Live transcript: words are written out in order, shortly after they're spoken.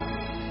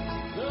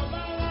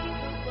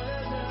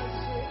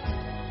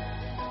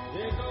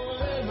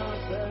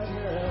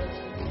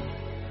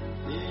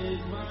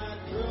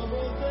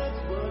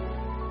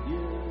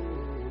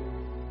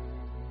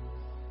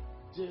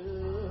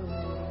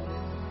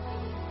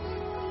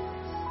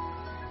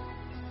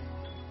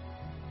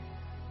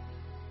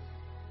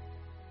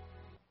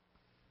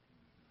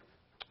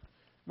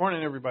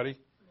Morning, everybody.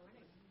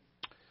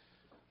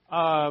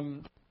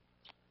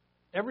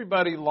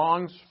 Everybody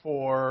longs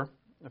for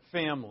a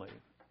family,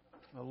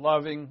 a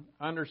loving,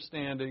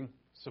 understanding,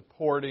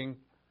 supporting,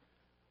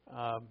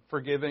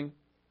 forgiving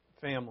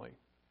family.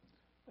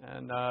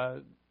 And,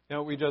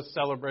 we just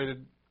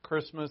celebrated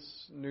Christmas,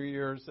 New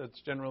Year's.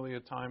 That's generally a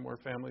time where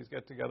families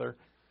get together.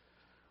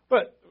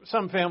 But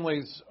some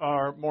families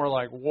are more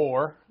like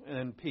war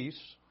and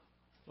peace,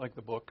 like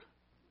the book.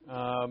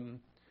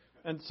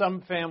 And some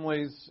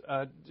families,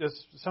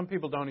 some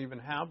people don't even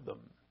have them,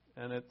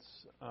 and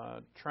it's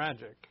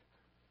tragic.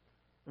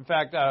 In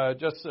fact,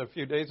 just a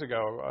few days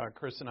ago,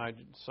 Chris and I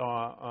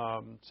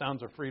saw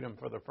Sounds of Freedom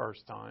for the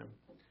first time.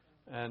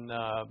 And,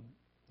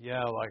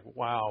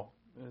 wow,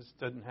 this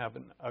didn't have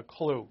a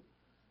clue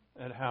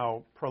at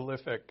how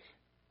prolific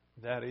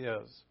that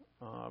is.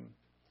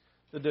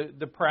 The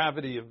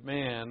depravity of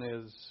man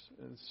is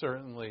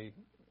certainly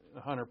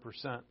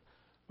 100%.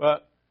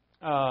 But,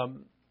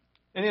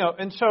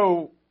 and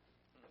so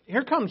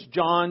here comes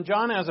John.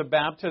 John has a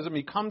baptism.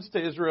 He comes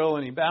to Israel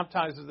and he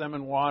baptizes them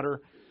in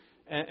water.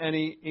 And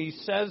he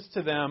says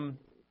to them,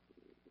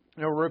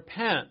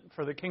 repent,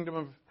 for the kingdom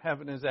of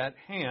heaven is at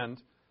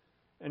hand.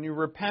 And you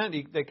repent,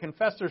 they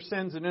confess their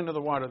sins, and into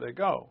the water they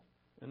go.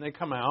 And they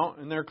come out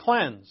and they're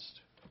cleansed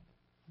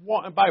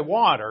by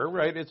water,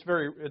 right?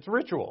 It's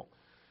ritual.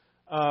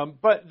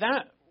 But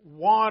that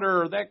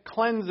water, that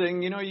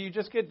cleansing, you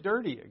just get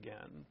dirty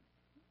again.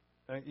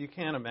 You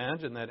can't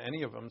imagine that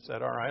any of them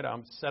said, all right,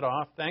 I'm set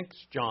off. Thanks,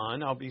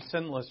 John. I'll be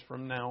sinless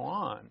from now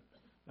on.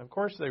 Of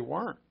course they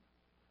weren't.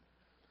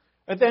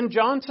 And then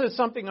John says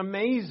something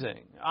amazing.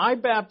 I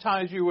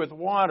baptize you with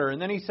water.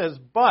 And then he says,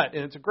 but,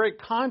 and it's a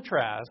great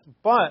contrast,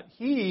 but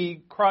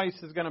he, Christ,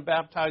 is going to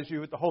baptize you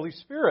with the Holy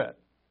Spirit.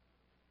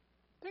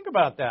 Think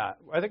about that.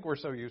 I think we're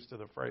so used to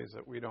the phrase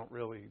that we don't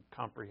really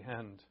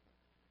comprehend.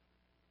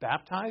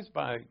 Baptized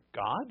by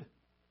God?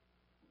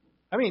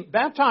 I mean,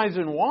 baptized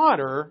in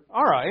water,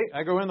 all right,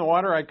 I go in the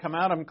water, I come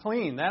out, I'm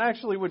clean. That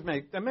actually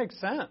makes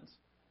sense.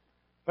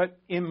 But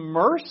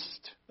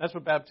immersed, that's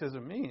what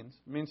baptism means.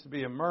 It means to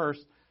be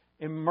immersed.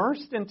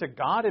 Immersed into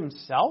God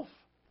Himself?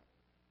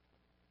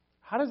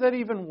 How does that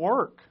even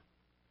work?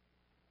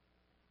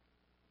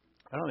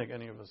 I don't think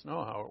any of us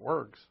know how it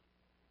works.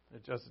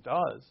 It just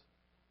does.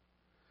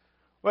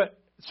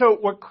 So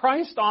what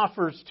Christ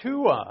offers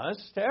to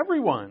us, to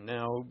everyone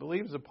now who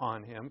believes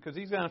upon Him, because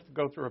He's going to have to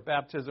go through a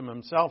baptism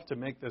Himself to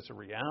make this a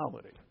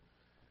reality,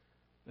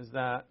 is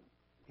that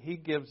He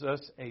gives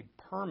us a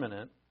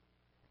permanent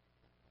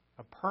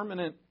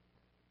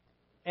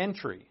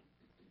entry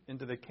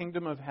into the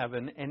kingdom of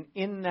heaven, and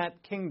in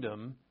that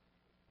kingdom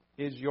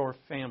is your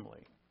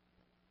family.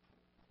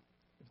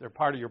 If they're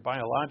part of your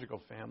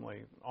biological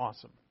family,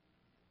 awesome.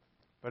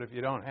 But if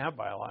you don't have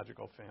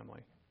biological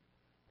family,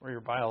 or your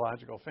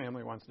biological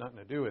family wants nothing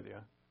to do with you,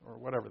 or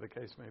whatever the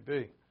case may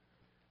be,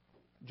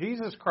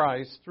 Jesus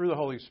Christ, through the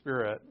Holy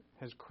Spirit,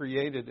 has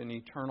created an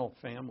eternal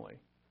family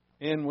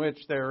in which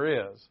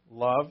there is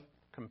love,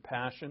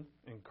 compassion,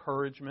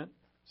 encouragement.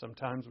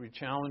 Sometimes we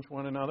challenge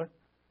one another.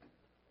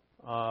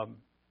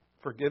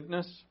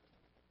 Forgiveness,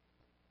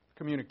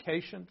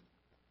 communication.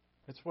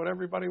 It's what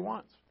everybody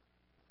wants.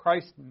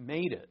 Christ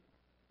made it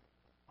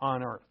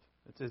on earth.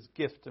 It's His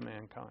gift to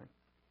mankind.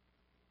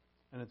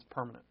 And it's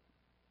permanent.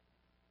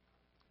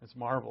 It's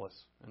marvelous,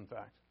 in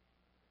fact.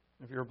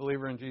 If you're a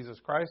believer in Jesus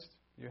Christ,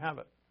 you have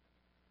it.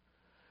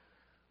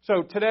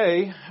 So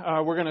today,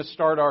 we're going to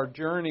start our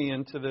journey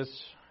into this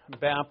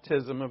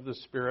baptism of the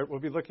Spirit. We'll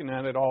be looking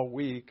at it all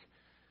week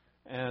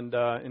and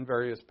in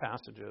various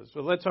passages. So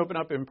let's open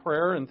up in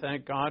prayer and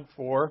thank God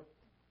for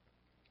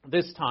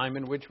this time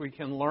in which we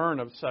can learn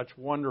of such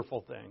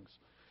wonderful things.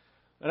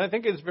 And I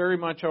think it's very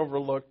much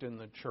overlooked in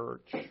the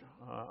church,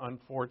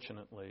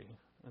 unfortunately.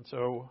 And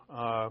so,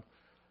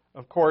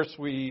 of course,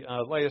 we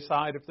lay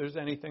aside if there's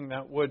anything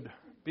that would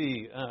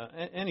be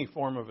any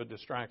form of a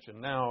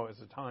distraction. Now is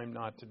the time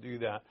not to do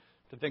that,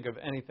 to think of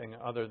anything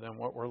other than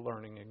what we're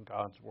learning in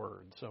God's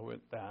Word. So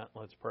with that,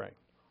 let's pray.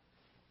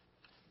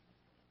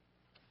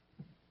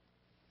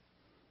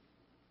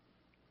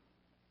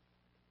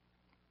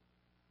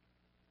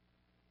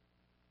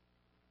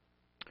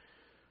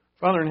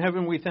 Father in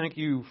heaven, we thank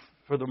You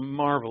for the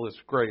marvelous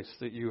grace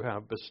that You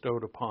have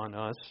bestowed upon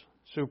us,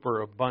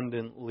 super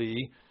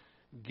abundantly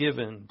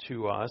given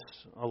to us,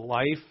 a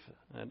life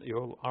that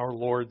our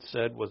Lord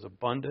said was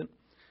abundant,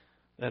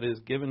 that is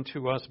given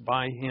to us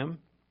by Him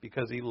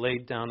because He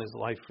laid down His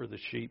life for the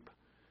sheep.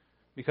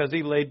 Because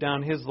He laid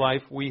down His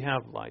life, we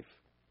have life.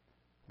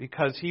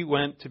 Because He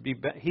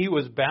He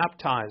was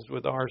baptized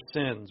with our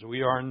sins,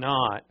 we are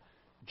not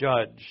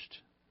judged,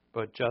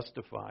 but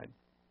justified.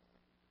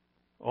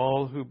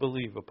 All who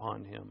believe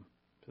upon Him,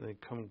 to the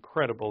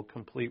incredible,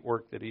 complete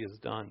work that He has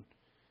done.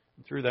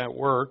 And through that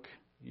work,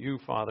 You,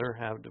 Father,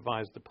 have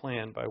devised a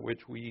plan by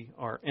which we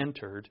are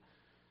entered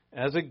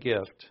as a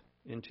gift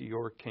into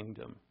Your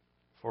kingdom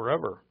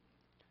forever,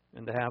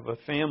 and to have a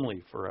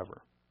family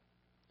forever.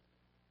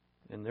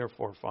 And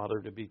therefore, Father,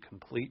 to be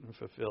complete and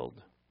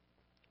fulfilled.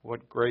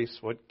 What grace,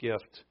 what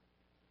gift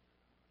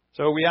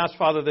So we ask,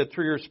 Father, that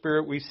through your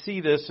Spirit we see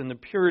this in the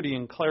purity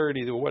and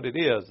clarity of what it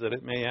is, that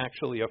it may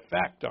actually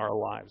affect our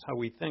lives, how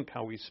we think,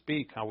 how we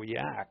speak, how we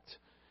act.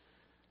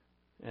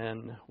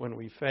 And when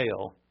we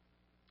fail,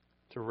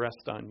 to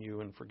rest on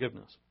you in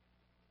forgiveness.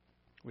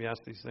 We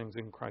ask these things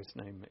in Christ's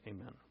name.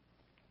 Amen.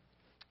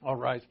 All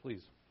rise,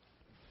 please.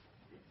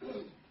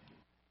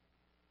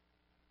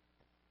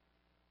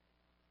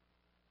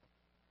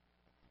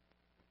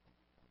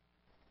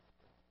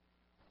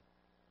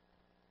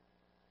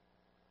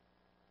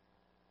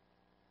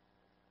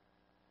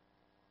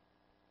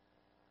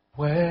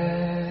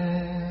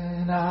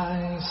 When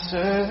I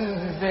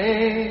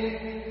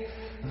survey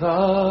the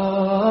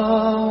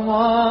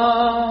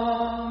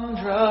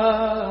wondrous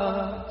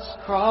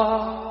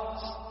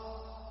cross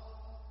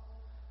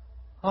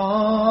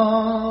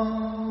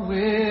on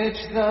which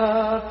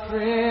the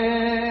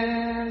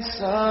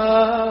Prince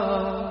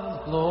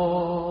of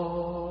Glory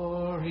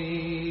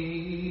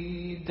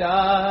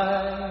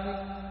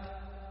died,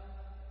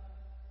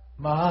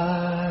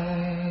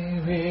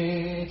 my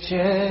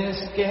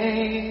richest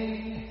gain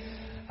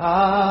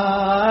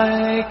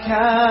I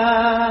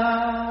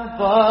count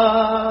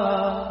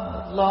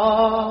but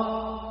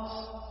loss,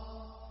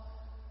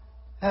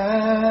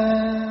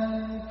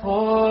 and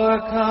pour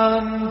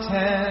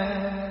content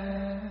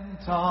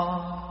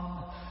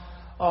on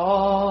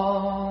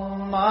all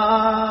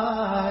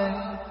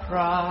my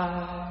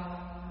pride.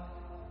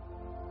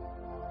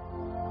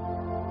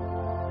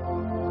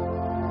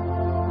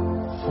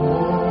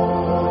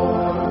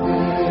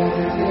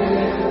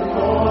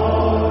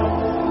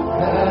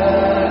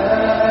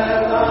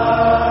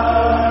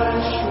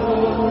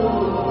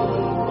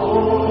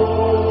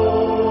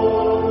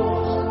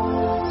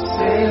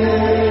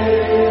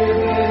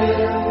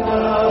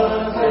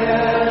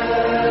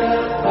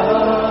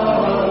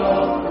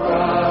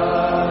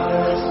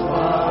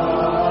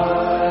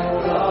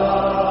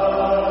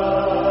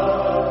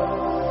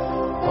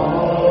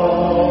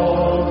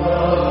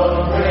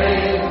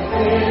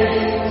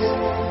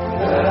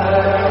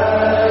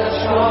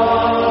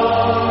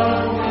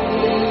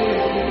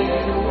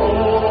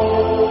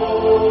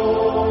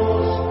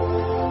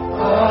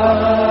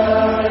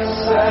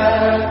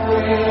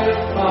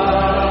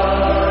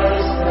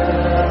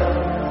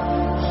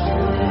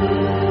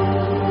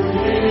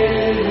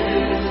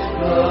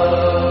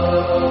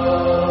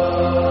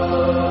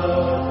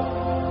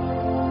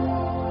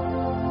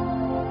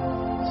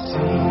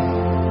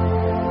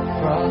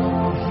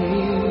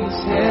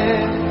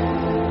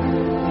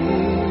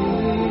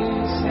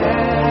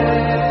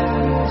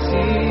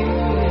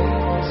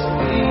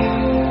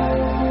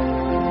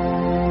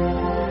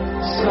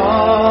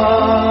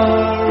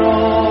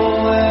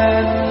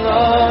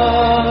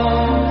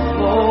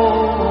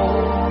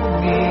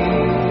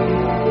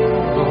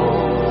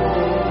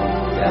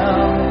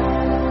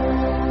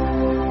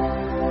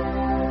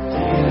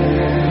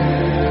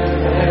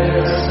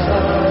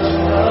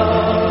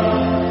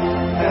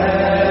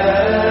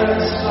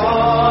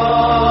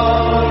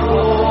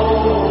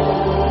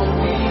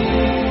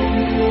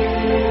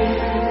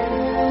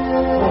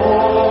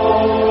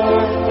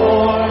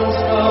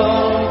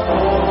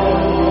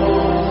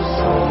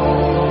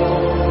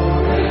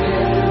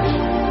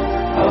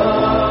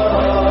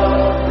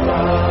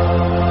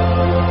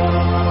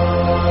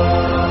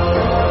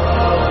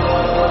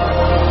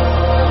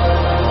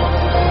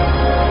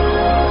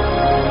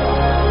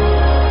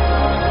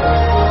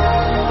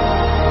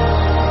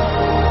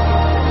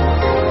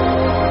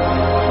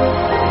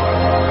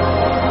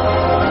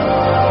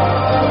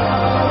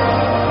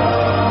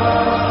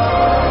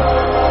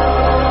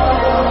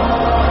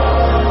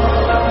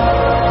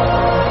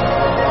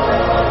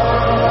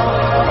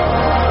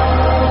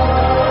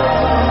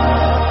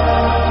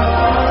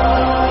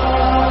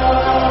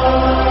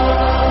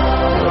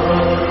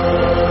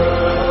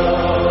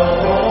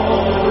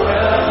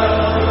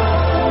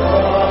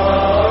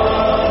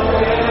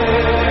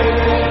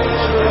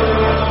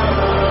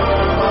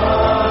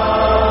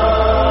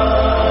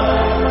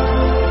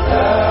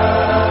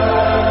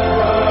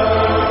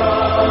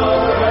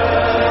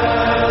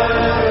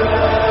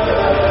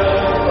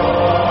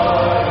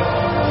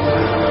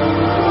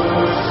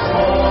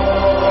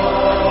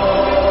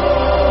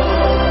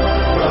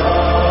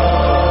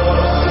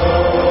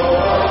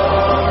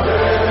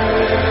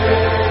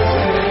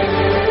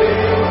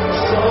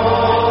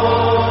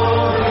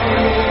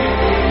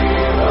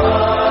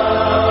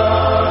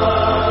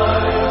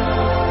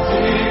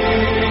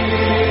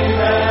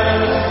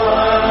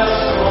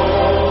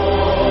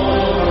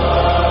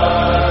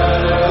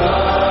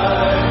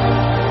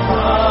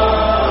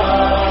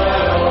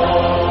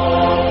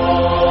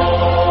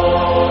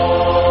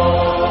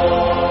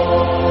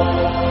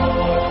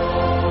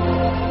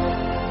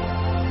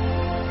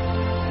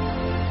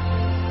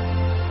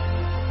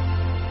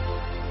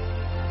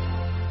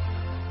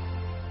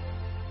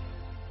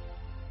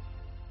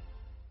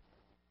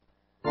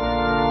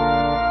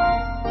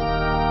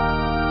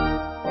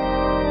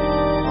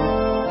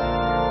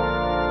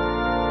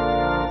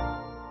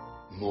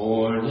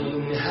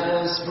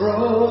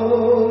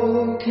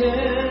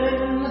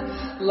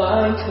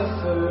 like the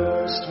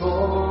first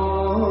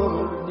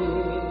morning.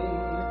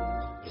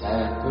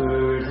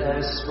 Blackbird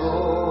has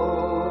spoken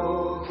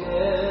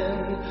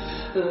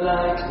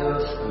like the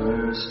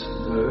first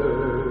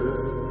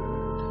bird.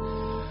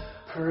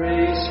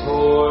 Praise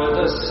for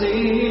the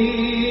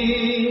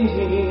singing,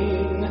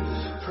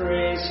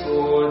 praise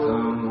for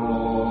the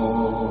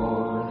morning,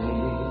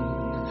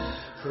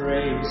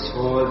 praise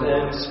for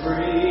them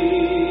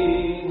springing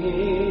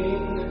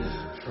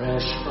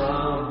fresh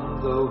from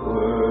the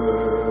word.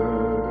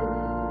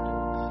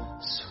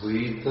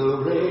 Sweet the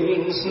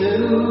rain's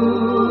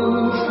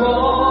new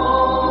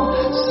fall,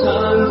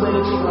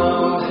 sunlit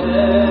from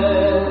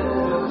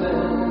heaven,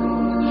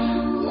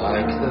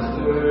 like the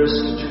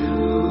first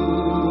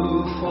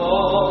dew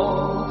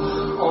fall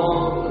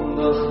on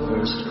the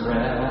first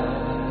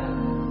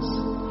grass.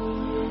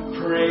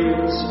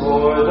 Praise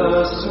for the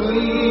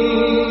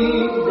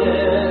sweetness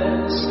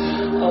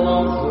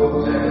of the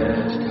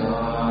wet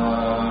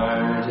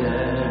garden,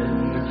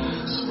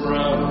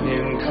 sprung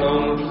in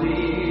completeness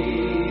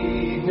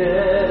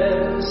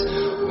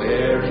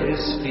where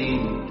his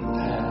feet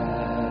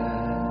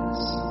pass.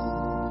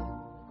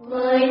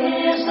 Mine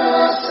is the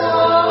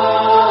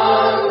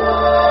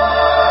sunlight,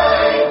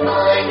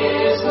 mine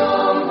is the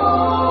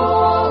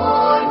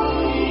morning,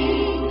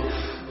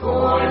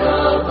 born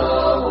of the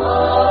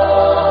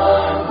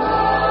one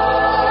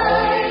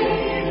light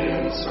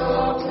in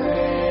small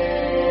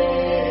plain.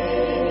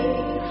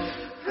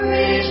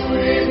 Praise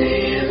with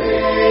elation,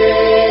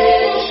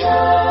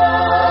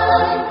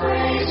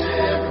 praise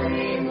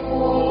every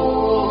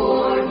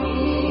morning,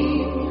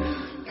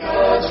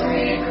 God's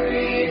recreation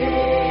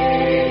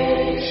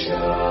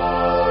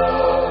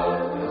of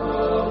the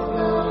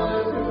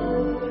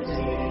new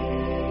day.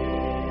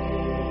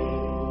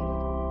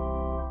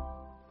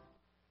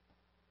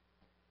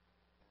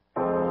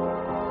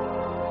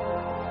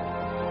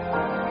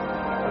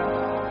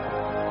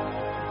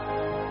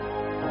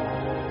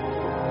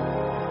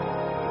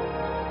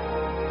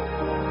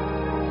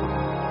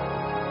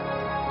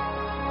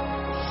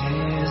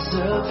 There's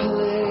a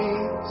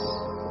place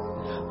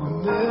where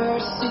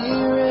mercy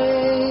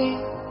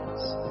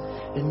reigns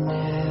and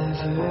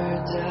never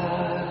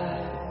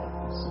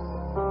dies.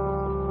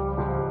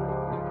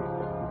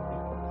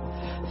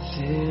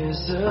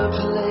 There's a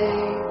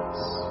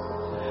place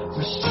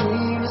where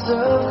streams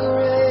of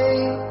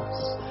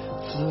grace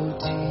flow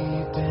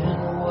deep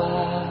and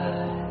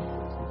wide,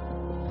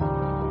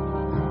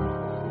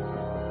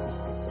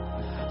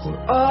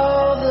 where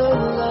all the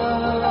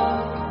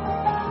love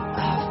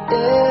I've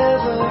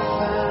ever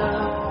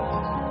found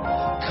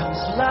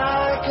comes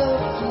like a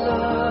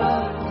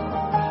flood,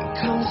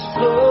 comes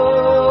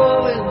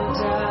flowing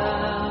down.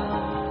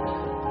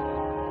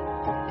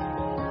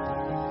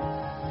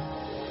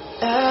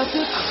 At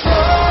the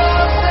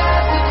cross,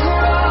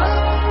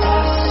 I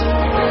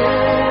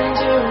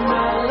surrender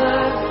my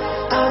life.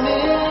 I'm in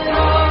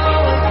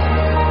all of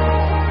you.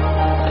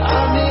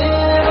 I'm in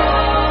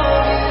all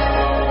of you.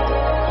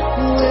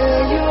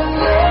 Where your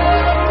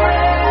love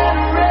ran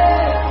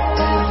red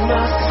and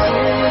my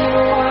sin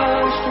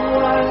washed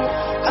white.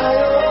 I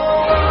owe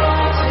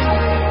all to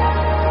you.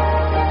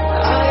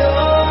 I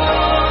owe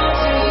all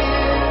to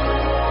you,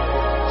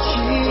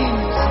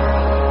 Jesus.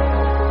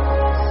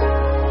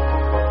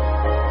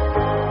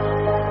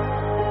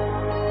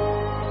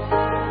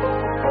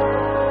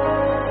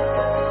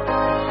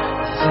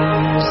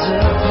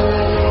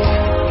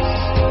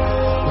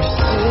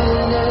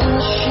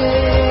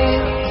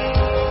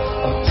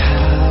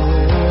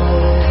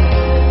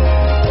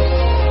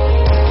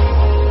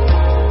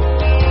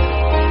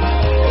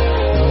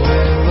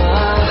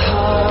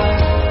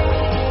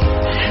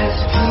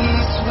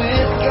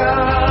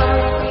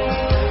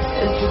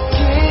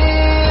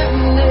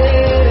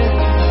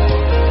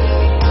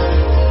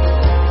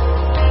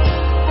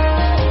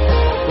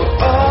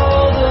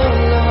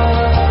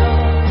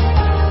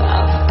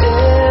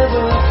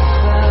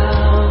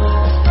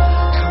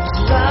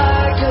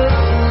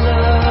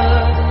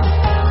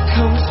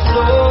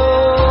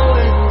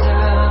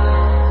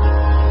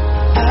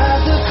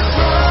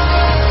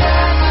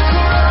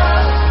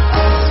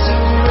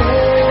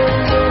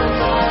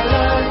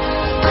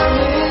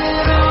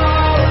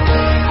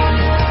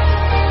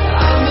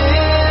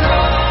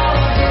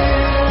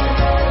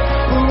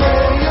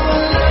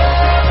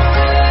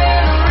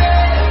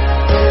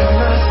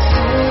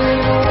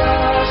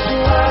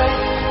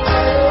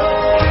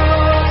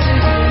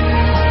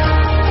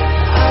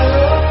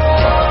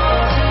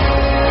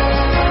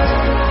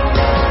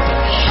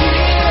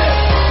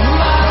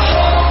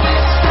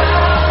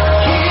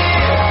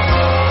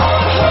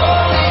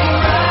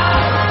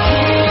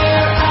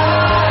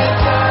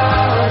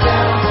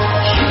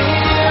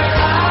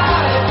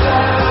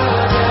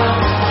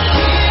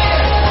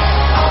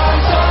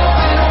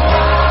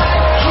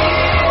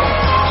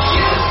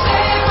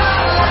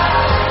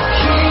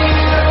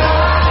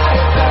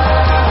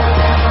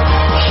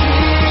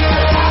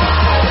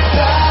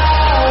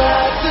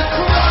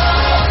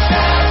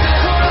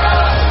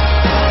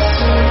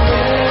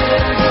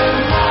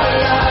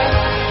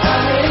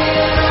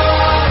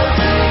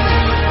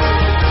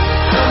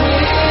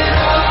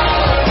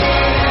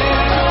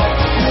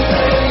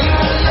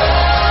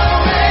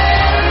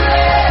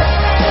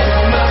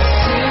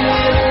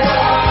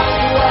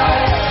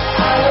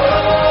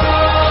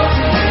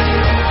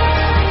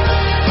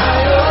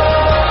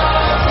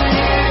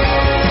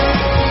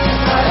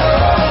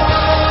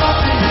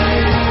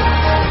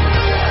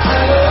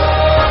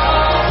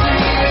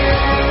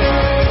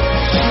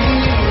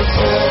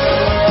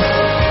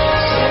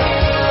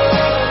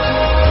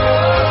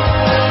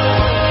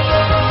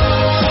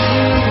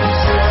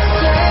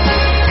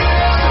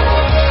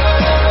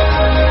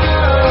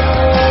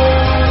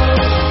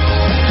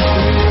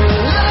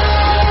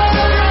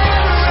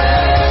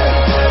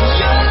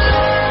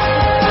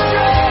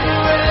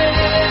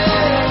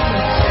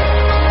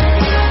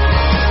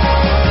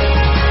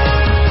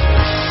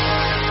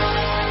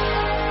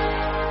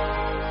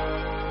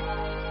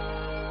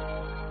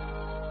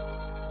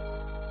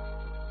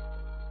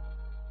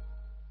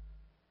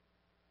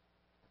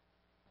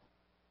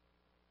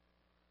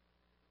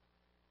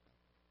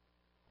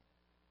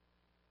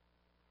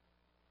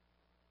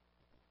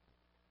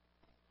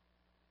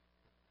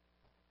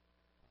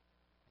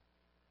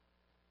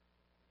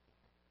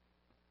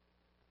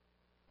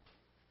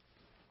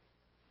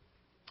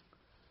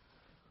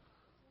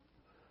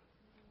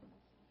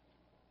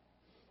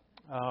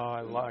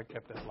 I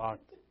kept it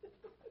locked.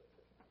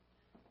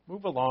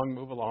 Move along,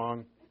 move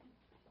along.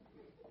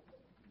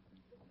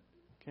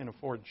 Can't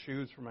afford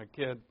shoes for my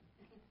kid.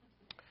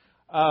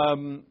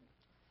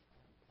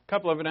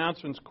 Couple of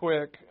announcements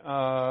quick.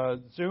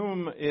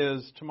 Zoom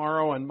is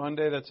tomorrow and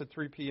Monday. That's at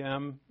 3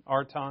 p.m.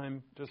 our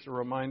time. Just a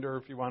reminder,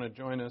 if you want to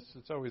join us,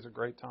 it's always a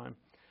great time.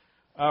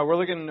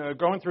 We're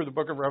going through the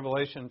book of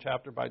Revelation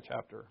chapter by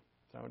chapter.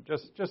 So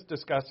just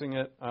discussing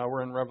it.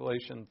 We're in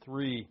Revelation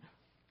 3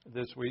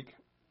 this week.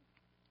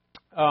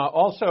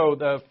 Also,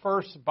 the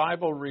first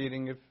Bible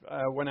reading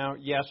went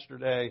out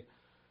yesterday.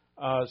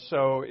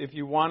 So if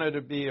you wanted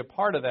to be a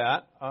part of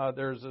that,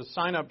 there's a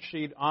sign-up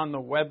sheet on the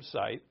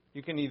website.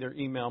 You can either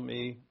email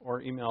me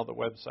or email the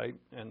website,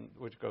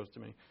 which goes to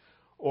me.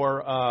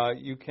 Or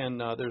you can.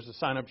 There's a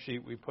sign-up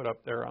sheet we put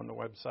up there on the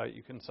website.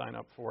 You can sign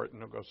up for it,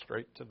 and it'll go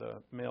straight to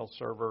the mail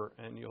server,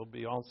 and you'll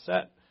be all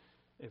set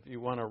if you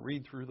want to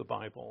read through the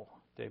Bible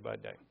day by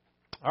day.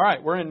 All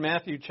right, we're in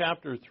Matthew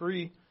chapter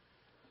 3,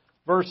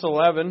 verse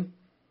 11.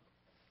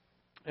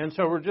 And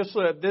so we're just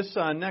this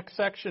next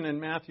section in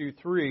Matthew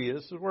 3,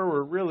 this is where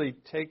we're really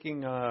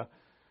taking a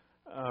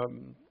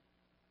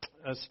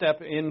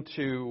step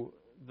into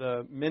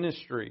the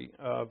ministry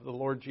of the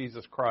Lord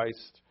Jesus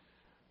Christ,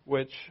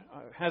 which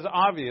has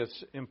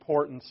obvious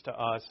importance to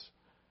us.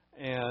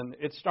 And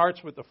it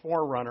starts with the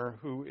forerunner,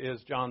 who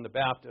is John the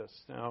Baptist.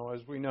 Now,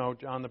 as we know,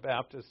 John the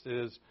Baptist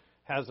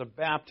has a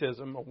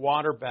baptism, a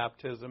water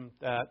baptism,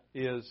 that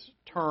is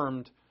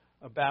termed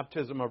a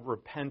baptism of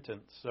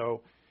repentance.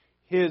 So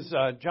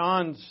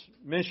John's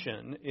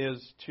mission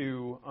is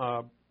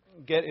to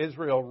get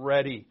Israel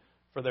ready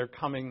for their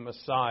coming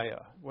Messiah.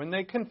 When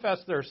they confess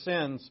their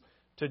sins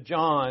to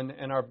John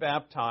and are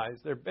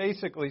baptized, they're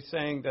basically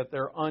saying that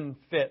they're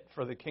unfit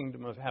for the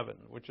kingdom of heaven,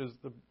 which is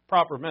the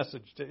proper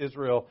message to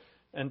Israel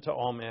and to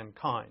all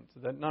mankind,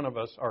 that none of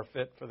us are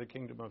fit for the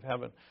kingdom of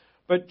heaven.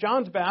 But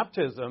John's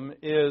baptism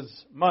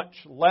is much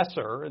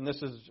lesser, and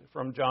this is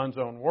from John's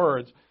own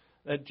words,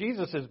 that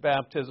Jesus'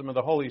 baptism of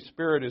the Holy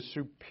Spirit is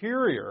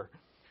superior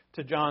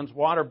to John's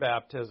water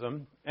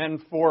baptism, and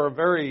for a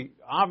very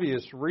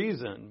obvious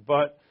reason.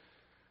 But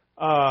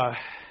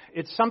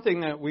it's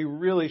something that we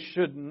really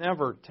should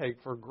never take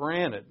for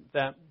granted,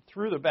 that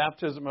through the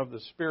baptism of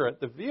the Spirit,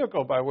 the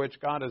vehicle by which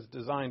God has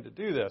designed to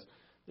do this,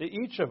 that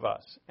each of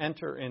us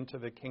enter into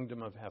the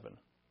kingdom of heaven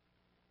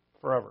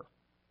forever.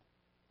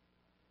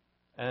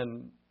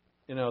 And,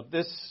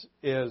 this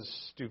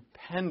is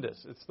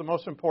stupendous. It's the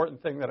most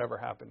important thing that ever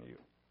happened to you.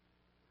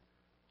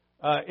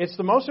 It's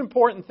the most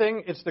important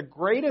thing. It's the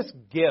greatest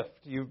gift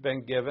you've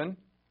been given.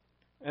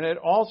 And it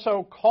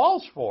also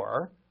calls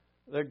for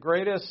the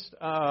greatest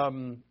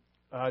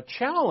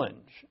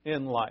challenge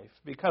in life.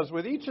 Because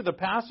with each of the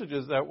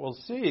passages that we'll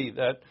see,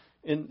 that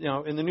in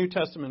the New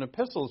Testament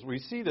epistles, we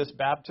see this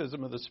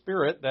baptism of the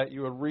Spirit that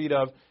you would read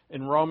of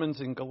in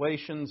Romans, in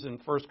Galatians, in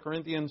 1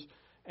 Corinthians,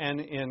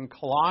 and in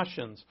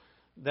Colossians,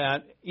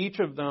 that each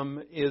of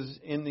them is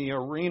in the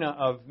arena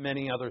of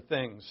many other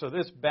things. So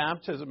this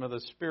baptism of the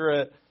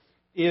Spirit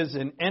is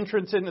an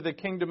entrance into the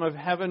kingdom of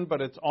heaven,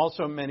 but it's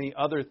also many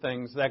other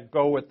things that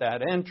go with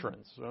that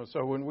entrance.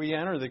 So when we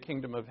enter the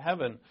kingdom of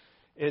heaven,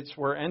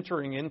 we're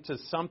entering into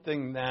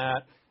something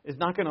that is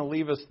not going to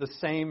leave us the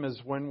same as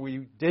when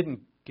we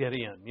didn't get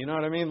in. You know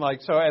what I mean?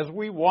 So as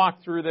we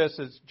walk through this,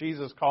 as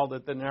Jesus called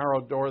it, the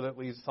narrow door that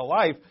leads to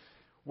life,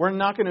 we're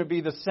not going to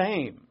be the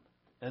same.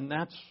 And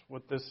that's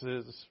what this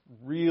is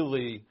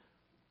really,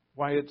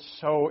 why it's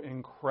so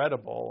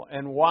incredible,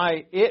 and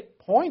why it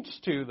points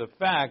to the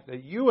fact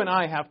that you and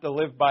I have to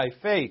live by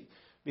faith.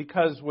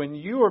 Because when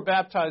you were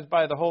baptized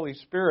by the Holy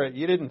Spirit,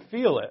 you didn't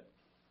feel it.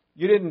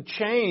 You didn't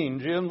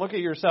change. You didn't look at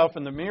yourself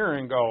in the mirror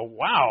and go,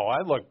 wow,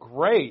 I look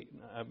great.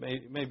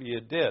 Maybe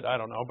you did, I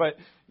don't know. But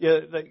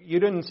you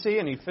didn't see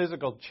any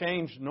physical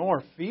change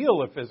nor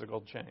feel a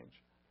physical change.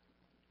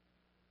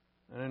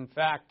 And in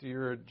fact,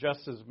 you're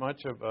just as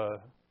much of a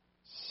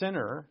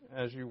sinner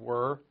as you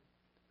were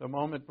the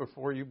moment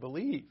before you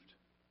believed.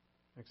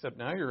 Except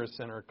now you're a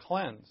sinner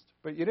cleansed.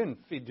 But you didn't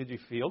feel, did you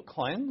feel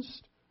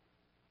cleansed?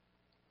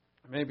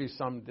 Maybe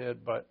some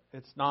did, but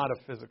it's not a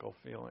physical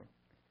feeling.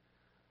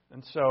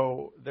 And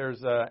so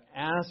there's an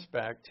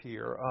aspect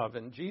here of,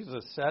 and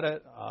Jesus said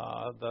it,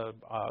 the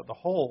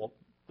whole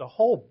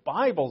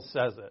Bible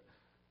says it,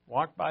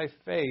 walk by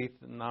faith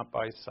and not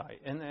by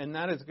sight. And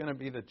that is going to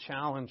be the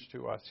challenge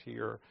to us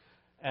here.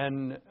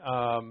 And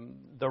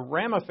the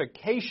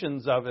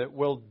ramifications of it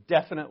will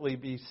definitely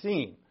be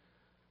seen.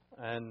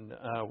 And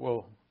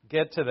we'll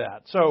get to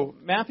that. So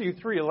Matthew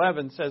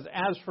 3:11 says,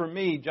 "As for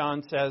me,"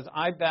 John says,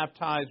 "I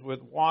baptize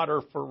with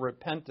water for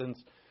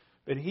repentance,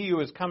 but he who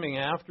is coming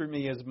after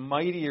me is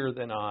mightier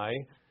than I,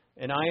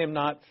 and I am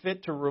not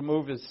fit to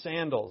remove his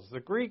sandals."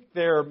 The Greek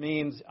there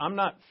means I'm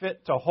not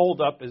fit to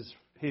hold up his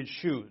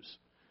shoes.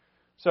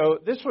 So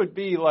this would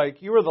be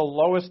like you are the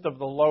lowest of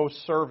the low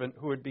servant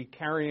who would be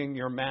carrying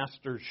your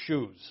master's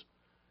shoes.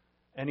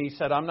 And he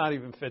said, I'm not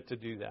even fit to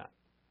do that.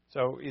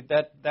 So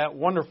that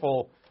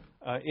wonderful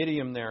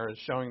idiom there is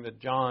showing that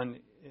John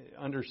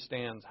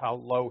understands how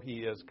low he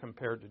is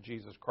compared to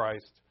Jesus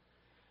Christ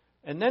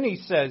And then he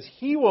says,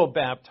 He will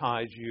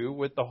baptize you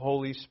with the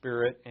Holy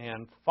Spirit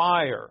and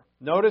fire.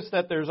 Notice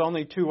that there's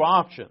only two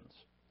options.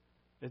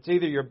 It's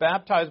either you're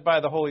baptized by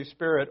the Holy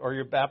Spirit or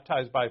you're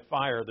baptized by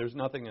fire. There's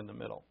nothing in the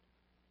middle.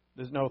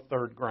 There's no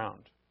third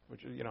ground,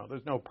 which is,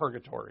 there's no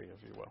purgatory,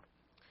 if you will.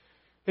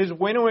 His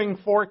winnowing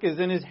fork is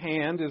in his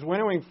hand. His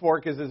winnowing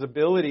fork is his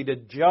ability to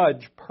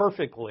judge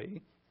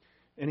perfectly,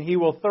 and he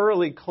will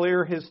thoroughly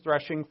clear his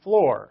threshing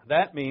floor.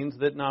 That means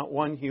that not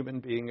one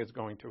human being is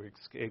going to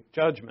escape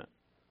judgment.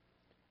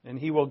 And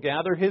he will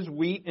gather his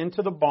wheat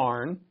into the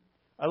barn.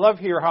 I love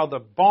here how the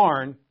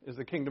barn is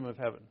the kingdom of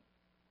heaven.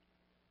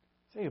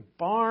 Say a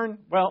barn?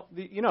 Well,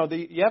 you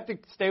have to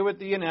stay with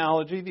the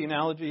analogy. The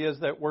analogy is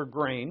that we're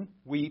grain,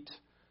 wheat,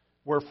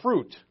 we're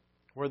fruit.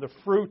 We're the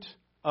fruit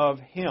of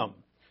Him.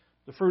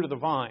 The fruit of the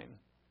vine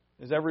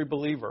is every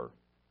believer.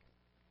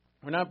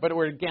 But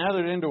we're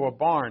gathered into a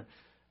barn.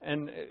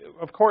 And,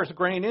 of course,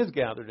 grain is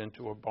gathered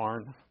into a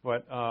barn.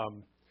 But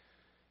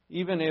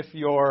even if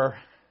you're,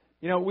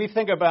 we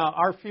think about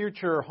our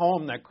future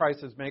home that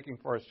Christ is making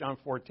for us. John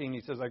 14,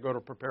 He says, I go to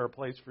prepare a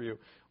place for you.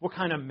 What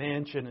kind of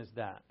mansion is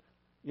that?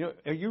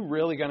 Are you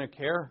really going to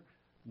care?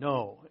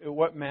 No.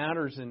 What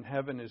matters in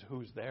heaven is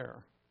who's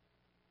there.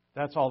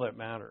 That's all that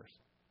matters.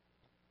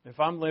 If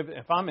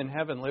I'm in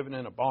heaven living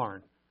in a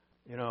barn,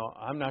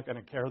 I'm not going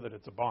to care that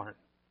it's a barn.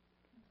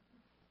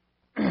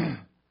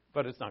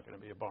 But it's not going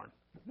to be a barn.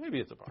 Maybe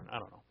it's a barn. I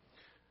don't know.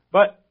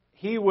 But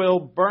he will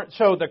burn.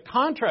 So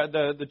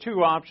the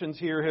two options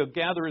here, he'll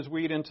gather his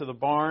wheat into the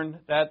barn.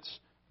 That's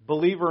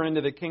believer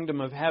into the kingdom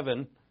of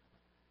heaven.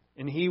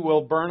 And he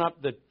will burn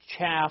up the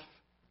chaff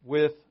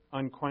with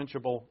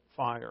unquenchable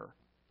fire.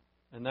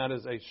 And that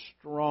is a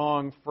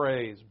strong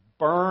phrase.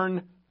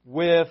 Burn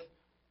with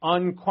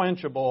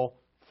unquenchable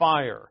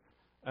fire.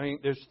 I mean,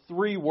 there's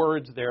three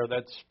words there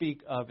that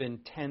speak of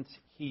intense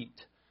heat.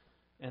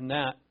 And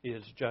that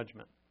is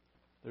judgment.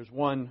 There's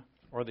one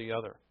or the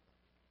other.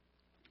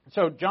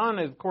 So John,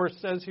 of course,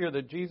 says here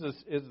that Jesus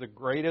is the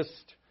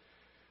greatest,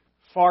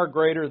 far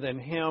greater than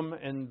him,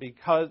 and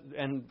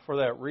for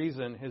that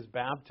reason, his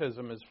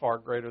baptism is far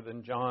greater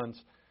than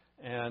John's.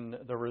 And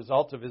the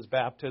result of his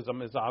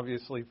baptism is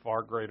obviously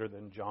far greater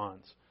than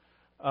John's,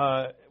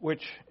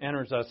 which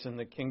enters us in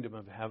the kingdom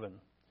of heaven.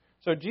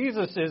 So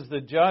Jesus is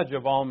the judge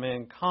of all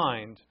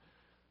mankind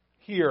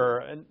here.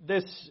 And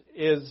this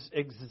is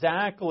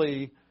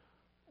exactly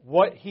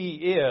what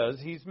he is.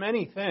 He's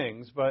many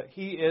things, but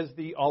he is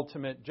the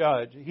ultimate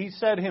judge. He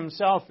said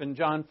himself in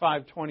John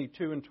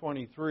 5:22 and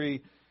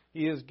 23,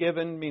 He has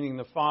given, meaning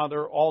the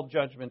Father, all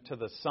judgment to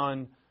the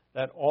Son,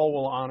 that all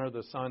will honor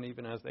the Son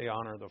even as they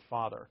honor the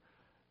Father.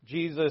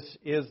 Jesus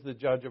is the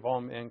judge of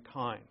all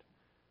mankind.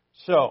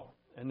 So,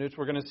 and this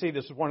we're going to see,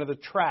 this is one of the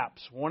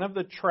traps. One of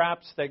the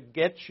traps that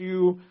gets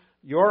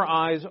your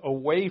eyes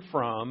away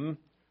from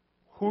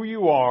who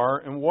you are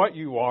and what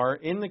you are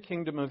in the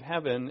kingdom of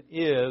heaven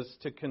is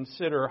to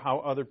consider how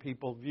other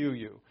people view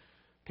you.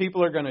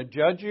 People are going to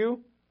judge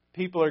you.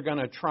 People are going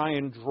to try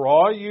and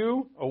draw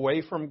you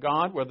away from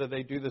God, whether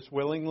they do this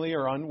willingly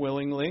or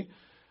unwillingly.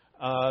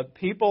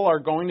 People are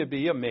going to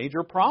be a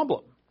major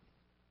problem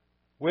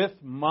with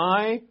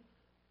my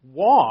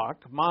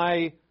walk,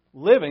 my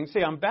living.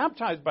 See, I'm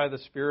baptized by the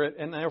Spirit,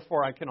 and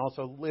therefore I can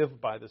also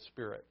live by the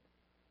Spirit.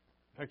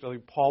 Actually,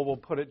 Paul will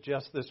put it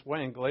just this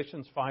way in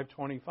Galatians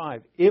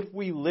 5:25. If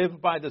we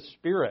live by the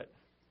Spirit,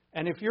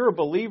 and if you're a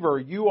believer,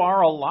 you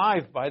are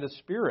alive by the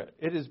Spirit.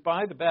 It is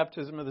by the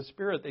baptism of the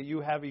Spirit that you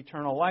have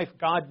eternal life.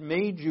 God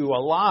made you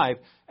alive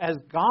as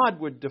God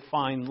would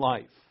define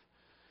life.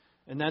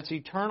 And that's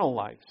eternal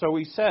life. So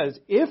he says,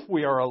 if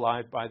we are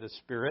alive by the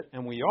Spirit,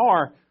 and we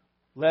are,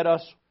 let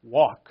us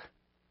walk.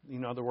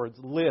 In other words,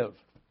 live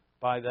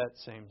by that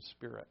same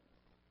Spirit.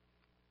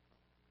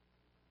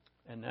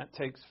 And that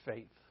takes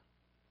faith.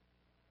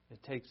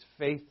 It takes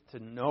faith to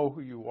know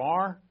who you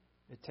are.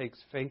 It takes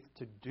faith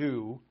to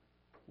do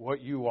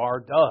what you are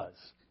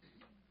does.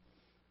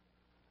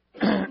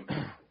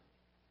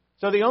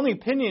 So the only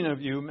opinion of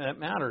you that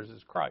matters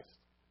is Christ.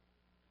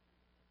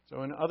 So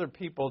when other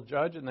people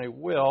judge, and they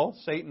will,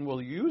 Satan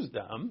will use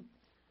them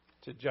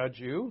to judge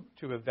you,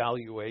 to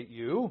evaluate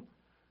you.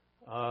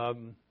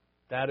 And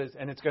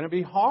it's going to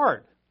be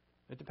hard.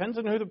 It depends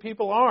on who the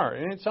people are.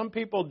 And some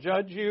people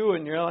judge you,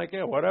 and you're like,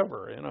 yeah,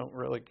 whatever. You don't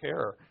really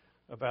care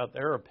about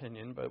their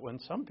opinion. But when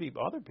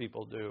other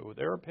people do,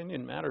 their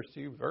opinion matters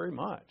to you very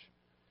much.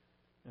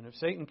 And if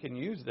Satan can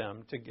use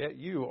them to get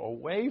you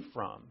away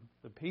from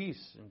the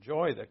peace and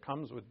joy that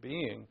comes with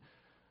being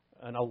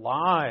an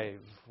alive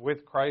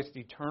with Christ,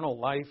 eternal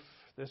life,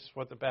 this is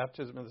what the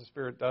baptism of the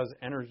Spirit does,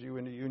 enters you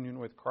into union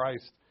with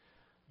Christ,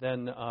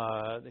 then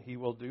he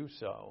will do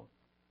so.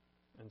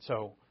 And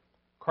so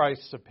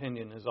Christ's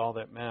opinion is all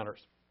that matters.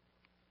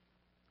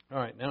 All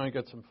right, now I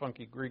got some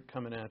funky Greek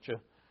coming at you.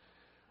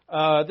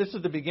 This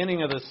is the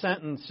beginning of the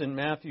sentence in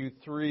Matthew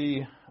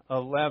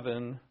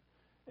 3:11,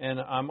 and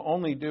I'm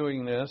only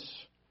doing this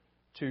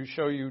to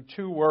show you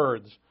two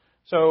words.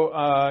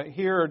 So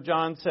here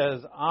John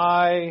says,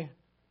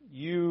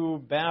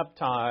 you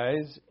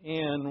baptize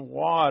in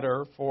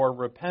water for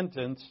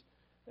repentance,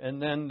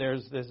 And then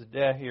there's this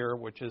de here,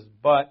 which is,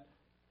 but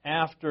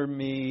after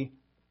me,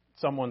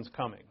 someone's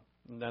coming.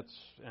 And that's,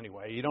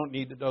 anyway, you don't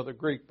need to know the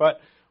Greek. But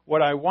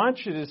what I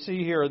want you to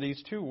see here are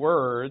these two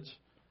words.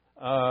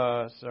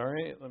 Not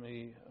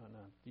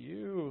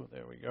you.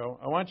 There we go.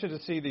 I want you to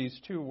see these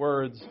two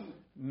words,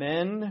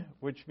 men,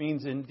 which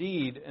means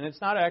indeed, and it's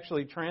not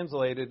actually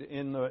translated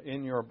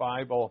in your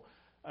Bible.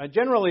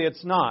 Generally,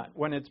 it's not.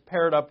 When it's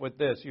paired up with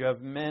this, you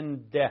have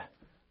men de,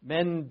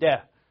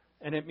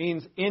 and it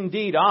means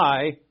indeed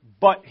I,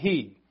 but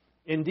he.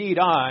 Indeed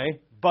I,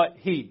 but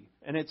he,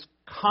 and it's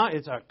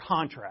a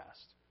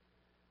contrast.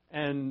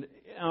 And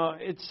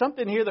it's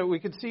something here that we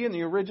could see in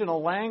the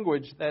original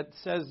language that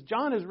says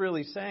John is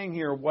really saying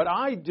here, what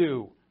I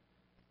do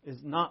is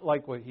not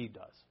like what he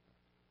does.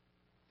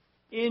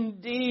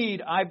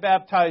 Indeed, I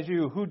baptize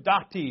you,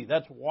 hudati,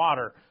 that's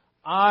water.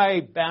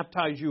 I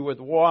baptize you with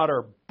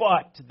water,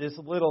 but this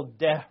little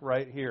de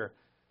right here,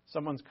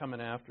 someone's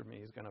coming after me.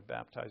 He's going to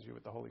baptize you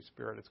with the Holy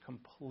Spirit. It's a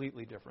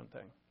completely different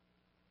thing.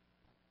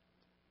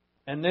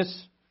 And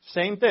this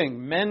same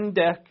thing, men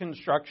de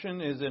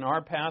construction is in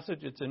our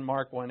passage. It's in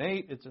Mark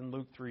 1:8. It's in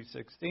Luke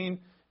 3:16.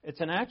 It's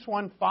in Acts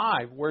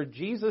 1:5 where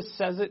Jesus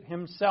says it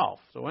himself.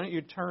 So why don't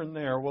you turn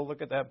there? We'll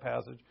look at that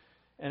passage.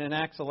 And in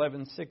Acts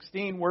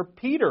 11:16 where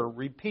Peter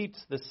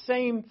repeats the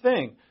same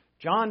thing.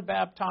 John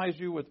baptized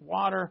you with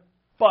water,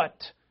 but,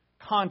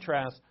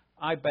 contrast,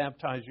 I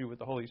baptize you with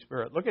the Holy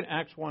Spirit. Look at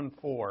Acts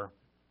 1:4.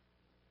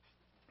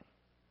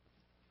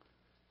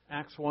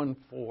 Acts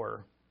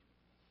 1:4.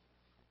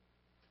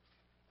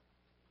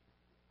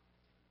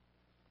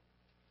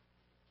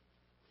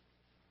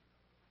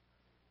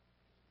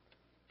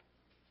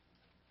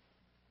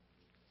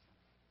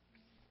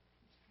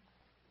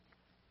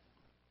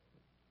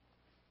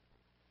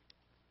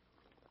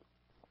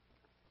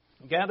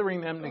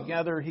 Gathering them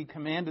together, he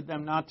commanded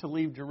them not to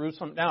leave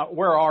Jerusalem. Now,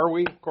 where are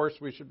we? Of course,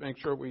 we should make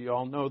sure we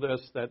all know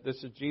this, that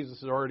this is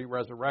Jesus is already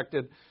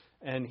resurrected,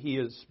 and he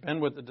has been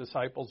with the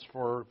disciples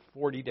for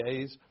 40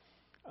 days.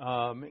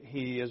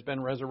 He has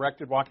been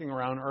resurrected, walking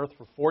around earth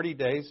for 40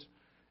 days,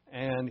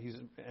 and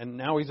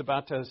now he's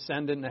about to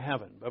ascend into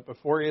heaven. But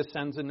before he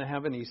ascends into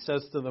heaven, he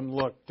says to them,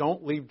 look,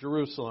 don't leave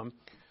Jerusalem.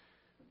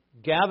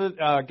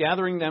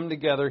 Gathering them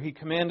together, he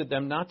commanded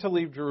them not to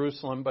leave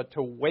Jerusalem, but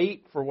to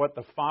wait for what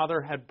the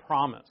Father had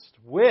promised,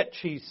 which,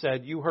 he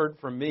said, you heard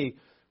from me,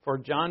 for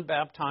John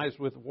baptized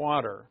with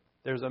water.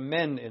 There's a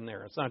men in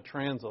there. It's not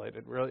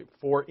translated, really.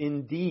 For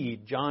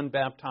indeed, John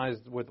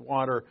baptized with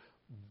water,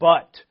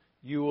 but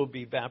you will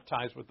be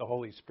baptized with the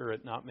Holy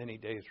Spirit not many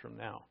days from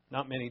now.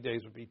 Not many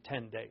days would be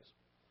 10 days.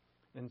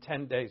 In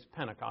 10 days,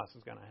 Pentecost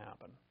is going to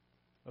happen.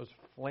 Those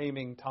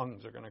flaming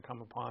tongues are going to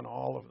come upon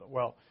all of them.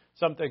 Well,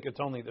 some think it's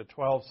only the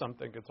 12. Some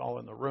think it's all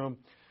in the room.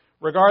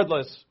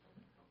 Regardless,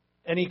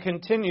 and he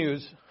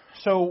continues,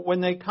 so when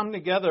they come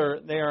together,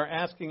 they are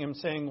asking him,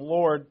 saying,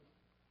 Lord,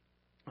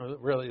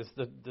 really it's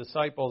the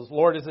disciples,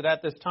 Lord, is it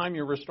at this time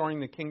you're restoring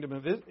the kingdom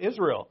of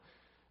Israel?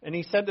 And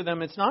he said to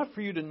them, it's not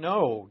for you to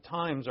know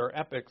times or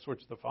epochs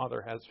which the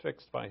Father has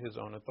fixed by his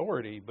own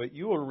authority, but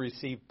you will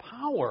receive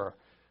power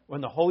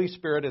when the Holy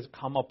Spirit has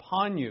come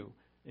upon you.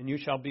 And you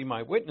shall be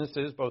my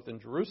witnesses, both in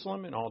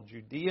Jerusalem and all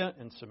Judea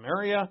and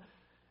Samaria,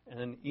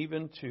 and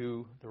even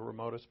to the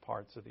remotest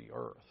parts of the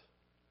earth.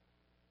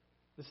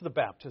 This is the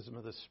baptism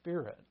of the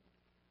Spirit.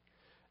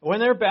 When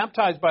they're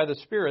baptized by the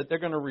Spirit, they're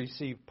going to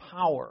receive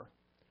power.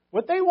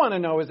 What they want to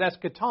know is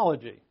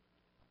eschatology.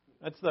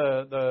 That's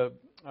the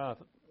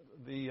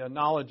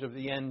knowledge of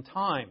the end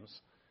times.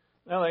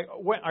 They're like,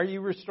 are you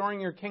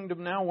restoring your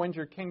kingdom now? When's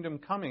your kingdom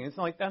coming? It's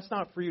like, that's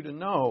not for you to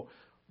know.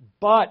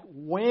 But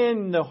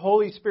when the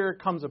Holy Spirit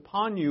comes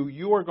upon you,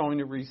 you are going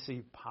to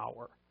receive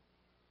power.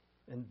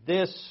 And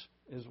this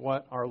is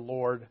what our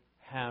Lord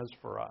has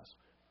for us.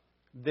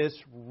 This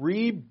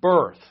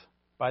rebirth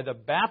by the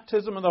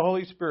baptism of the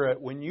Holy Spirit,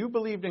 when you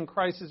believed in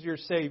Christ as your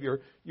Savior,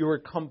 you were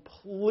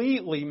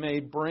completely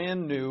made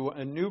brand new,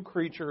 a new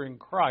creature in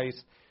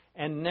Christ.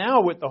 And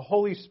now with the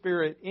Holy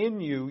Spirit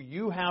in you,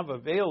 you have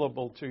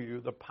available to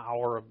you the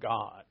power of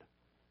God.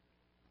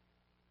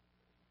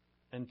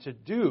 And to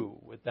do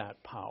with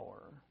that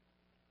power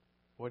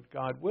what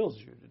God wills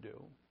you to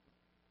do.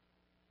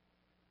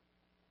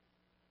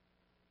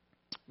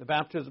 The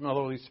baptism of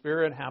the Holy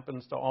Spirit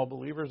happens to all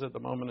believers at the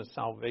moment of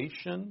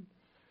salvation.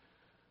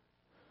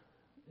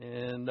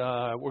 And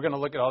we're going to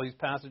look at all these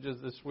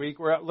passages this week.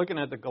 We're looking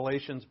at the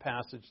Galatians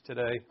passage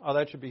today. Oh,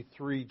 that should be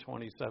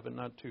 3:27,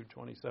 not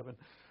 2:27.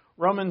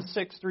 Romans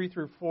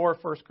 6:3-4,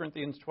 1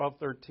 Corinthians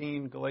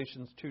 12:13,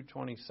 Galatians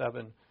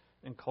 2:27,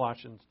 and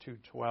Colossians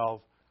 2:12.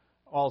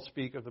 All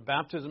speak of the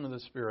baptism of the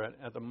Spirit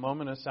at the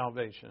moment of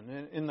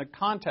salvation. In the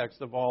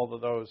context of all of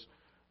those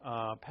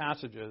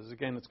passages,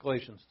 again, it's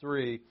Galatians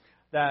 3,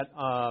 that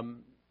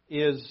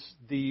is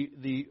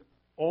the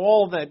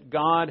all that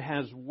God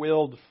has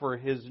willed for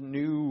His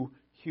new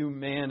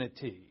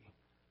humanity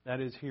that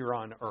is here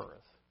on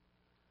earth.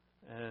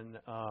 And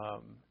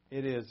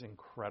it is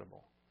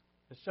incredible.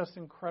 It's just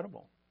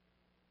incredible.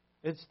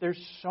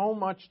 There's so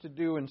much to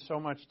do and so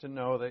much to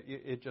know that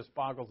it just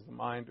boggles the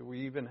mind. Do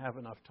we even have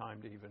enough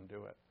time to even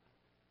do it?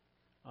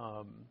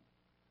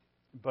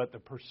 But the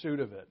pursuit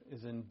of it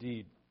is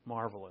indeed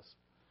marvelous.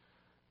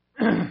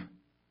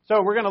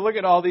 So we're going to look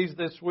at all these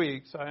this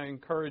week. So I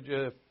encourage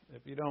you,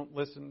 if you don't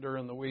listen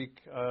during the week,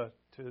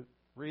 to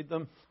read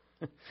them.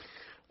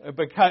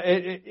 Because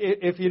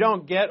if you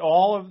don't get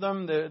all of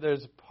them,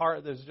 there's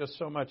just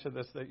so much of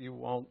this that you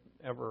won't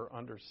ever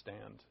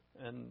understand,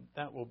 and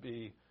that will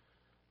be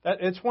that.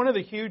 It's one of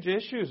the huge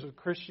issues of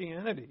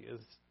Christianity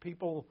is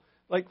people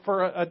like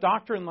for a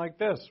doctrine like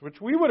this, which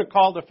we would have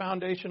called a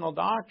foundational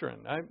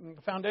doctrine.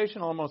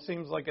 Foundational almost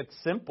seems like it's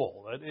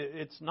simple.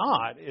 It's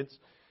not. It's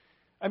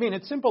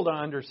simple to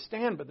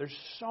understand, but there's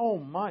so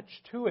much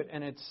to it,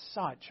 and it's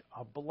such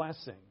a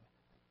blessing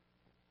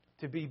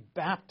to be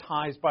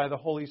baptized by the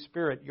Holy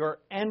Spirit. You're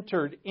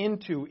entered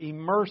into,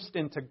 immersed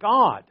into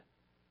God.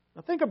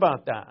 Now think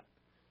about that.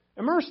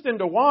 Immersed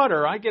into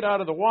water, I get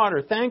out of the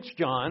water, thanks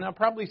John, I'm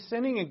probably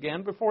sinning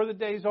again before the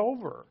day's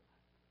over.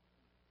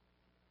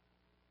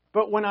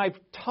 But when I've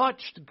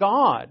touched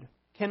God,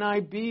 can I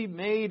be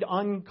made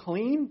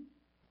unclean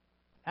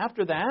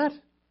after that?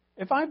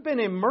 If I've been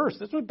immersed,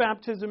 that's what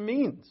baptism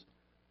means.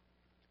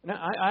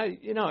 Now,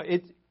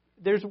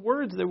 there's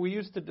words that we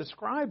use to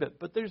describe it,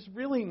 but there's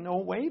really no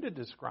way to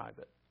describe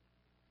it.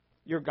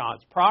 You're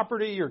God's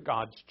property, you're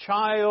God's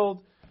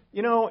child.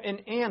 An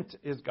ant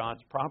is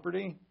God's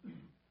property.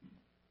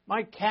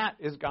 My cat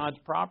is God's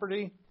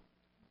property.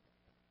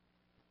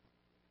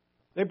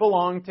 They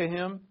belong to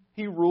Him.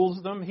 He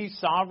rules them. He's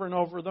sovereign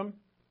over them.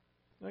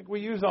 Like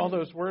we use all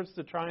those words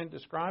to try and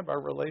describe our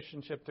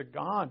relationship to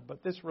God,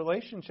 but this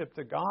relationship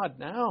to God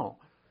now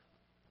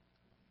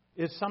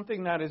is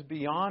something that is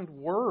beyond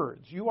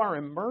words. You are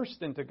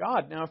immersed into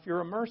God. Now, if you're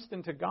immersed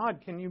into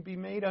God, can you be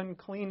made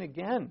unclean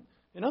again?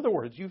 In other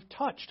words, you've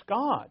touched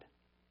God.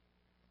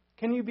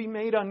 Can you be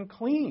made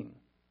unclean?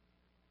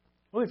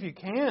 Well, if you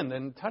can,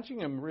 then touching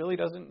Him really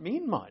doesn't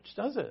mean much,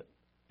 does it?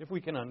 If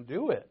we can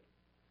undo it.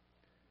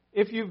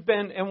 If you've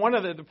been, and one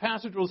of the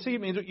passage we'll see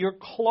means that you're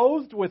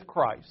clothed with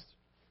Christ.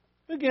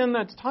 Again,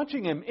 that's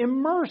touching Him.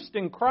 Immersed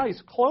in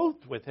Christ,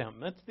 clothed with Him.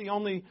 That's the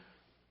only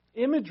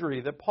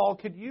imagery that Paul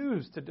could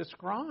use to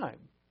describe.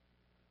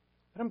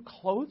 That I'm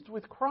clothed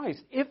with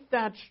Christ. If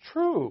that's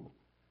true,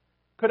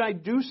 could I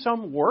do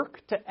some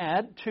work to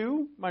add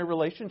to my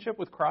relationship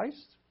with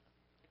Christ?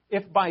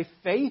 If by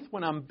faith,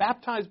 when I'm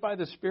baptized by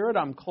the Spirit,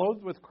 I'm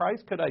clothed with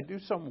Christ, could I do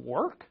some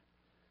work?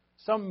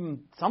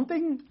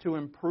 Something to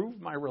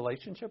improve my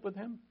relationship with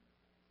Him?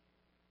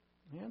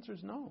 The answer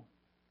is no.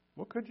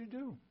 What could you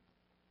do?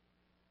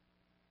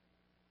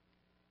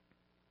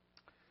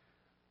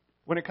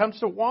 When it comes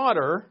to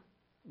water,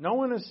 no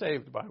one is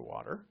saved by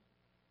water.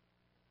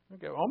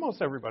 Okay,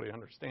 almost everybody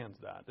understands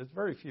that. There's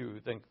very few who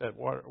think that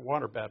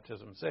water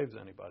baptism saves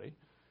anybody.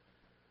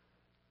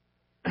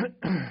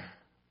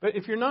 But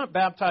if you're not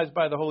baptized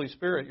by the Holy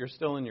Spirit, you're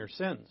still in your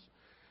sins.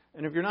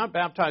 And if you're not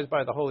baptized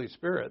by the Holy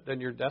Spirit, then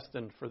you're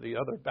destined for the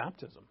other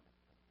baptism,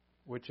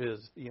 which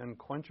is the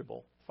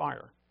unquenchable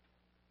fire.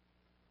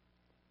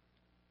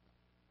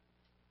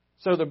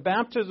 So the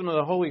baptism of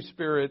the Holy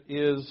Spirit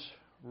is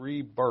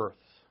rebirth.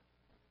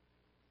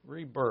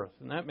 Rebirth.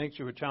 And that makes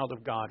you a child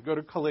of God. Go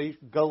to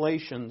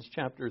Galatians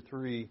chapter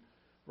 3,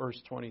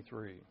 verse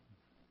 23.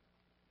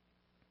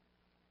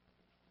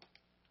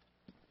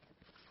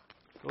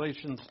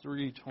 Galatians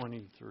 3:23.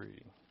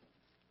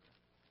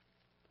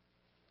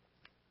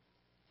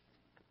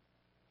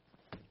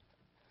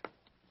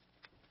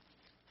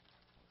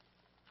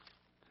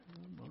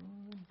 Come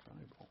on,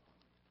 Bible.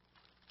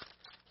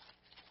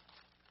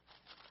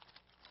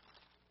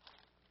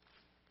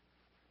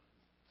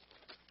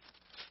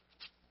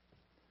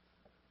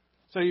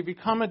 So you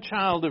become a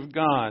child of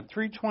God.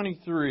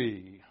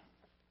 3:23.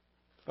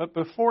 But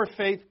before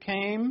faith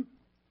came,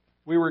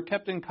 we were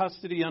kept in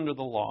custody under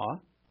the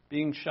law,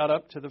 being shut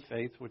up to the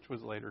faith which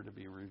was later to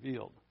be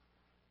revealed.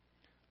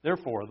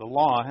 Therefore, the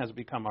law has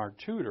become our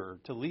tutor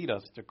to lead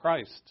us to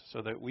Christ,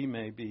 so that we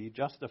may be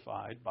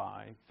justified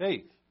by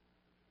faith.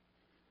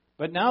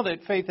 But now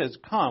that faith has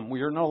come,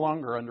 we are no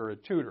longer under a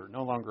tutor,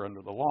 no longer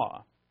under the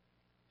law.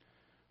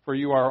 For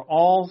you are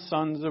all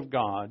sons of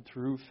God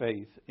through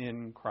faith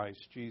in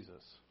Christ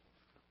Jesus.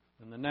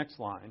 And the next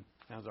line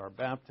has our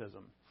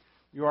baptism.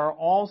 You are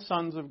all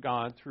sons of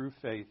God through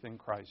faith in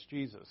Christ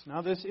Jesus.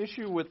 Now, this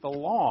issue with the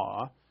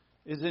law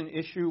is an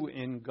issue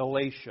in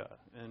Galatia.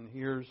 And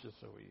here's, just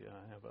so we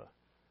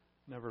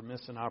never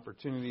miss an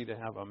opportunity to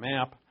have a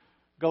map.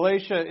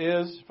 Galatia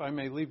is, if I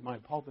may leave my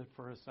pulpit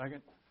for a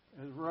second,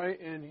 is right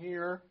in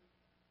here.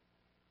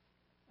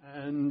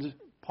 And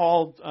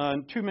Paul,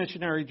 on 2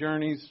 missionary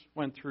journeys,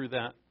 went through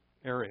that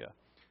area.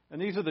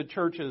 And these are the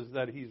churches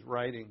that he's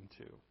writing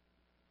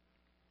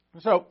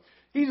to. So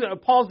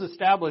Paul's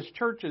established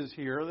churches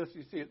here.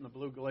 You see it in the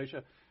blue,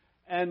 Galatia.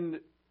 And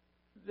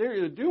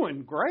they're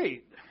doing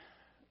great.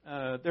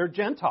 They're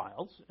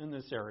Gentiles in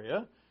this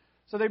area.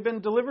 So they've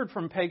been delivered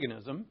from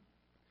paganism.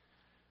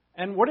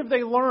 And what have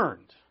they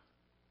learned?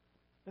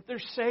 That they're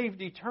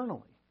saved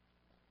eternally.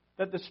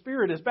 that the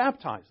Spirit has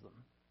baptized them.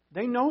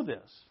 They know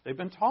this. They've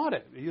been taught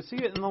it. You see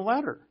it in the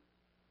letter.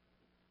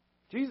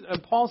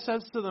 Paul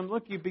says to them,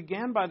 look, you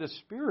began by the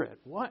Spirit.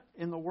 What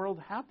in the world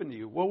happened to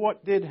you? Well,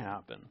 what did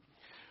happen?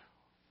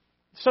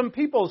 Some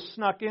people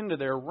snuck into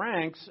their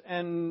ranks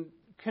and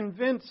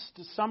convinced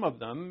some of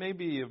them,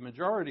 maybe a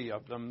majority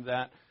of them,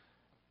 that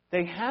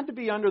they had to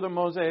be under the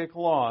Mosaic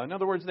law. In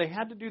other words, they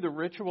had to do the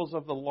rituals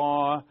of the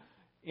law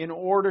in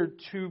order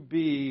to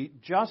be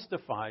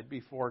justified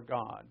before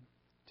God.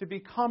 To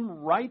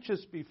become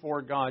righteous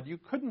before God, you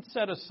couldn't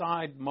set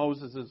aside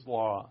Moses'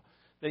 law,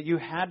 that you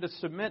had to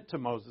submit to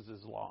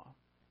Moses' law.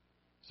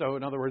 So,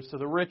 in other words, to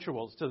the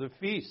rituals, to the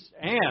feasts,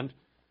 and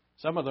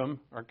some of them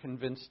are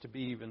convinced to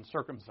be even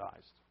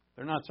circumcised.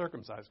 They're not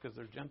circumcised because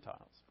they're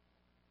Gentiles.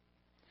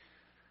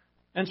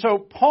 And so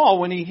Paul,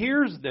 when he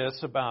hears this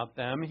about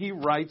them, he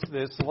writes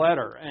this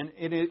letter. And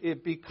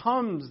it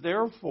becomes,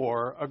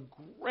 therefore, a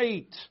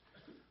great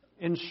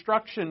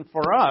instruction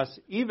for us,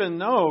 even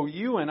though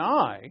you and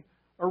I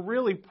are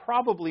really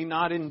probably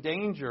not in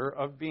danger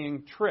of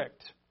being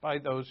tricked by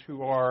those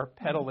who are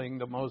peddling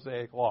the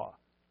Mosaic law.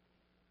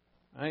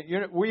 Right?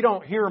 We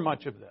don't hear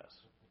much of this.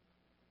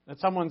 That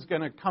someone's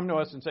going to come to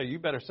us and say, you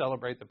better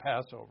celebrate the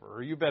Passover,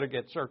 or you better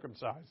get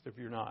circumcised if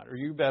you're not, or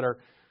you better,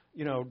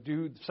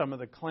 do some of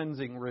the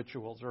cleansing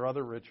rituals or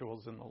other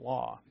rituals in the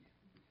law.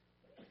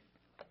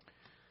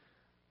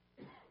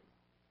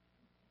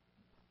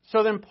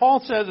 So then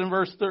Paul says in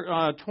verse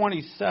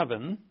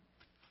 27,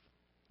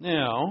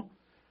 now,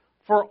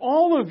 for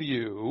all of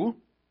you,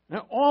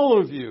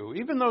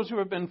 even those who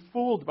have been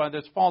fooled by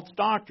this false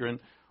doctrine,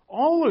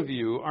 all of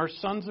you are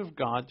sons of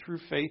God through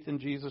faith in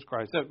Jesus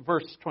Christ.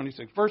 Verse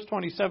 26. Verse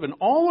 27,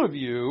 all of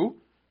you,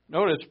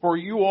 notice, for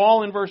you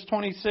all in verse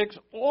 26,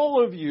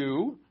 all of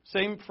you,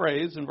 same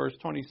phrase in verse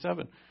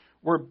 27,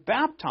 were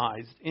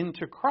baptized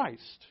into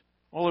Christ.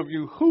 All of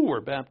you who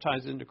were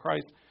baptized into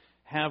Christ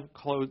have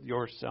clothed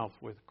yourself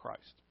with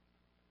Christ.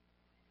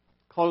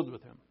 Clothed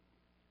with Him.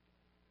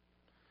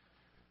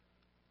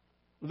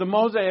 The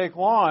Mosaic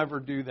law ever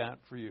do that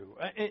for you?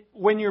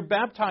 When you're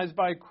baptized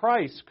by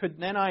Christ, could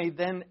then I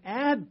then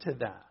add to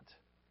that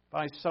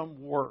by some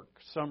work,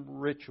 some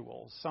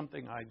ritual,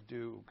 something I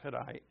do? Could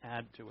I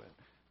add to it?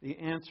 The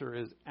answer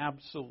is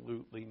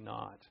absolutely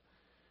not.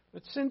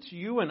 But since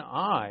you and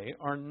I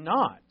are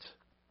not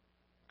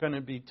going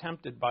to be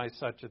tempted by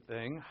such a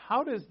thing,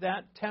 how does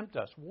that tempt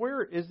us?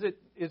 Where is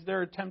it? Is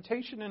there a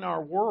temptation in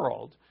our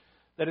world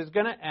that is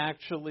going to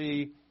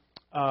actually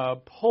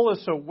pull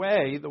us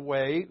away the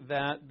way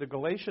that the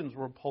Galatians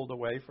were pulled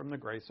away from the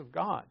grace of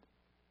God?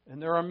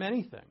 And there are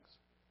many things.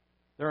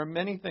 There are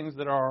many things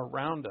that are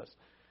around us.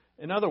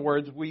 In other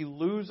words, we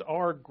lose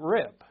our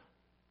grip.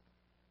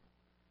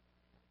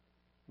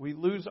 We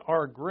lose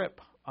our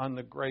grip on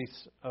the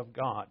grace of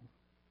God.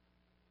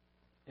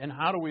 And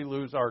how do we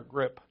lose our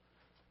grip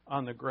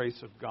on the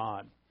grace of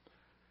God?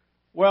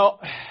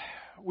 Well,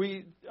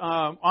 we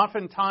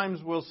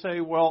oftentimes will say,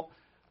 well,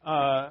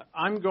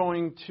 I'm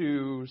going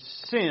to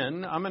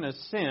sin,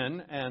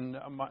 and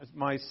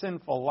my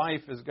sinful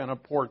life is going to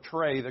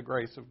portray the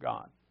grace of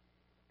God.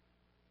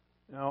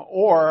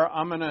 Or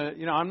I'm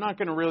not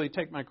going to really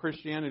take my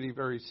Christianity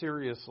very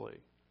seriously.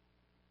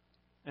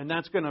 And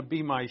that's going to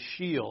be my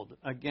shield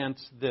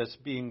against this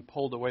being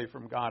pulled away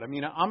from God.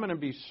 I'm going to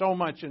be so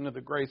much into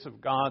the grace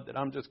of God that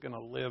I'm just going to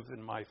live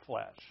in my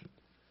flesh.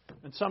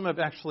 And some have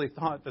actually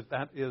thought that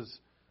that is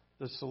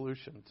the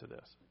solution to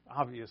this.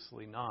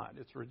 Obviously not.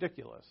 It's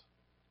ridiculous.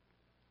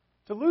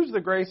 To lose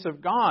the grace of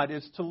God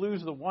is to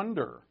lose the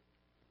wonder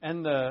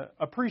and the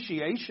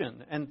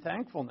appreciation and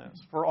thankfulness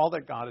for all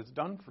that God has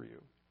done for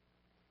you.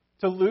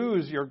 To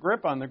lose your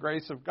grip on the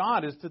grace of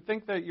God is to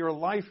think that your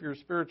life, your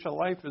spiritual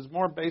life, is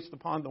more based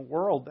upon the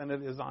world than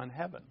it is on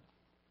heaven.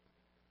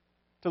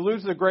 To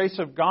lose the grace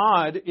of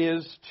God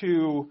is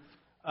to,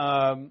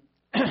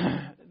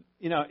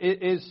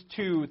 is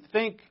to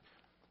think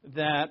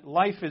that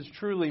life is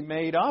truly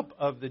made up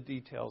of the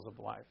details of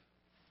life.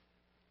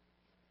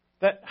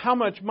 That how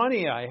much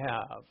money I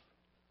have.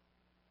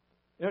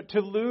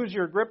 To lose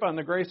your grip on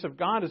the grace of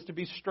God is to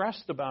be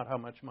stressed about how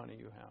much money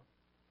you have.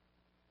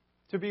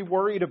 To be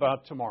worried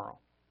about tomorrow.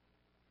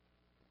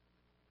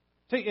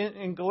 See,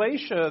 in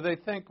Galatia, they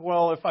think,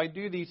 well, if I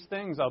do these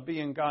things, I'll be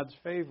in God's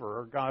favor,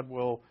 or God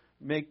will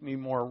make me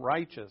more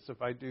righteous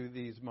if I do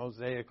these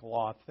Mosaic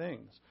law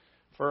things.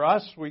 For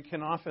us, we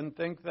can often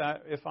think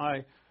that if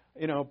I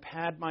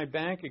pad my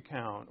bank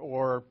account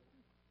or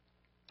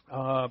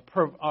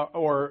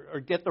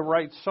get the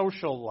right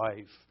social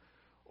life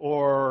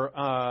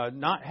or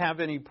not have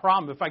any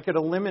problem, if I could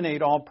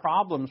eliminate all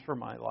problems from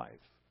my life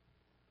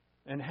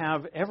and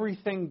have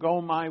everything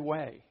go my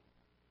way,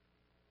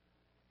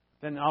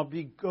 then I'll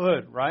be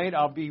good, right?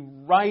 I'll be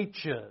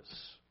righteous.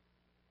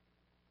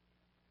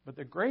 But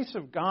the grace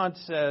of God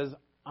says,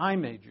 I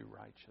made you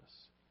righteous.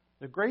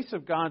 The grace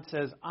of God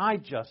says, I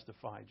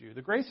justified you.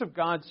 The grace of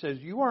God says,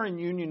 you are in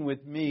union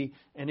with me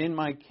and in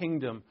my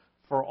kingdom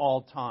for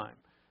all time.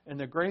 And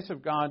the grace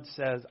of God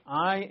says,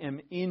 I am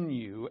in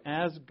you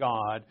as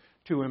God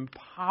to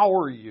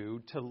empower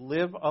you to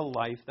live a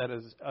life that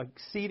is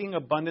exceeding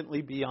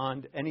abundantly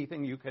beyond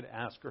anything you could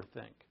ask or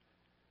think.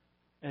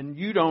 And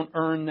you don't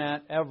earn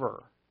that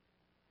ever.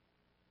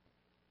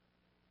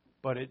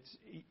 But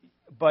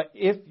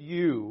if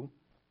you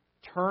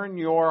turn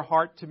your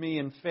heart to me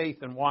in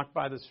faith and walk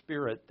by the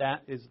Spirit,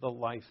 that is the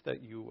life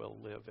that you will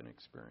live and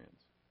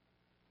experience.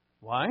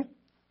 Why?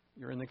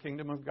 You're in the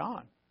kingdom of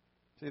God.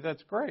 See,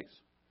 that's grace.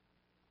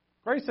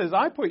 Grace says,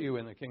 I put you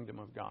in the kingdom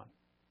of God.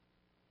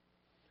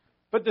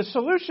 But the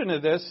solution to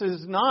this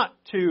is not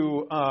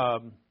to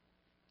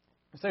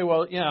say,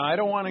 well, yeah, I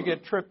don't want to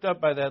get tripped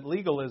up by that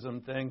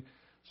legalism thing,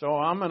 so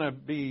I'm going to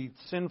be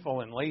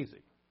sinful and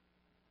lazy.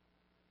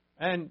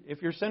 And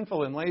if you're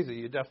sinful and lazy,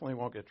 you definitely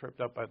won't get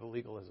tripped up by the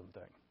legalism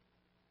thing.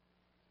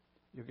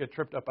 You'll get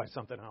tripped up by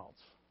something else.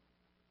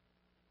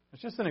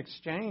 It's just an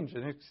exchange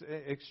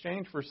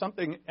for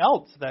something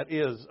else that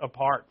is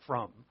apart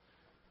from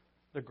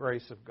the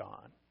grace of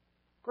God.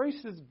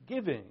 Grace is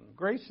giving.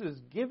 Grace is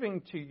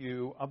giving to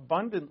you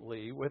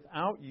abundantly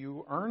without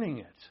you earning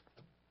it.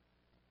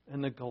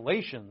 And the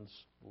Galatians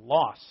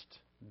lost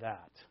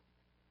that.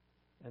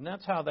 And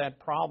that's how that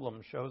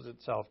problem shows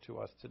itself to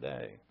us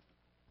today.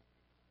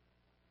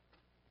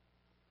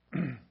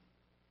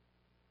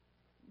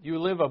 You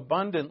live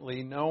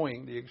abundantly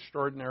knowing the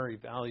extraordinary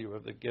value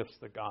of the gifts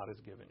that God has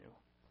given you.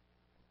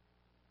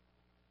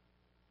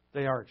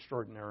 They are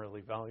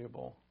extraordinarily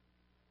valuable.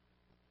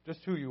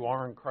 Just who you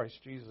are in Christ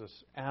Jesus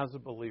as a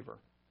believer,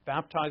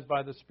 baptized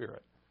by the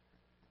Spirit.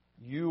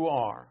 You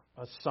are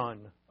a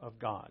son of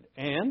God.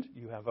 And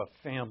you have a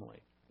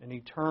family, an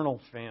eternal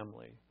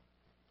family.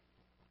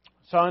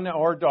 Son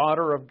or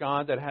daughter of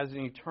God that has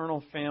an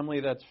eternal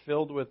family that's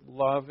filled with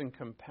love and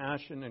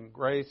compassion and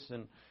grace.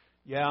 And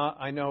yeah,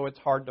 I know it's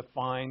hard to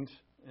find.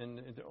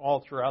 And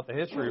all throughout the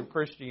history of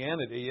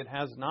Christianity, it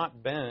has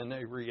not been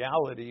a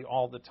reality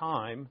all the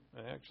time.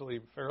 Actually,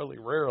 fairly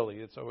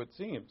rarely, so it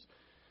seems,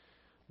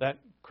 that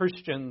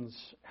Christians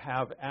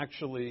have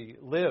actually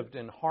lived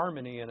in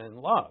harmony and in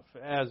love.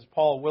 As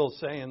Paul will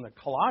say in the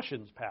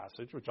Colossians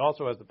passage, which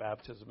also has the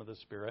baptism of the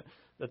Spirit,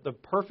 that the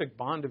perfect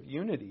bond of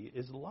unity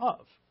is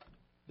love.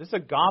 This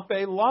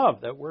agape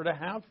love that we're to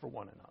have for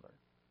one another.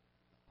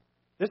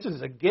 This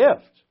is a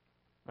gift,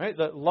 right?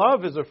 That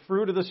love is a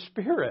fruit of the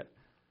Spirit.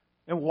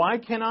 And why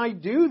can I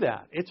do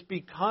that? It's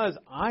because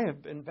I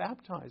have been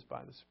baptized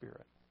by the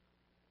Spirit.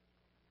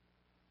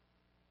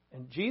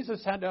 And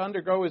Jesus had to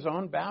undergo his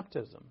own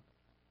baptism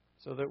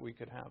so that we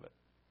could have it.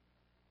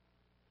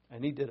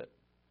 And he did it.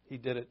 He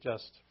did it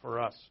just for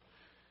us.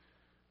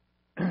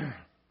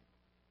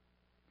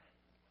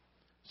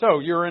 So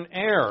you're an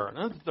heir.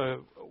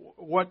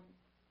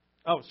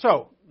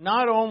 So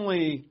not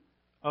only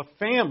a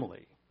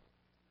family,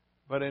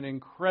 but an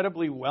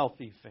incredibly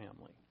wealthy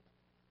family.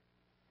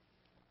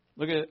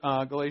 Look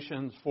at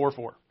Galatians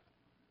 4:4.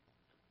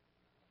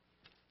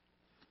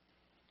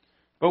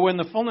 But when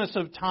the fullness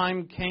of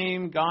time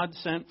came, God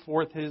sent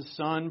forth his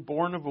Son,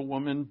 born of a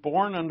woman,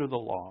 born under the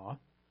law,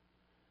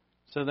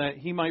 so that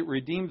he might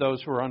redeem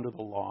those who are under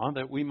the law,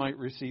 that we might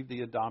receive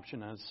the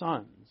adoption as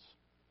sons.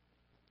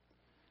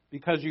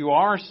 Because you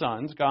are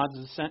sons,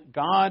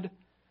 God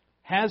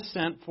has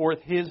sent forth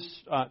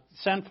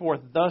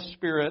the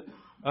Spirit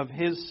of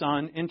his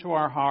Son into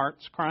our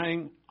hearts,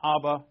 crying,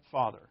 Abba,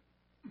 Father.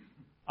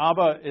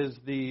 Abba is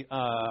the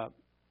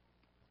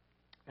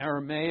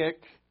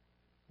Aramaic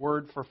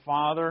word for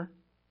father,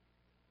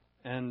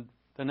 and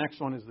the next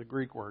one is the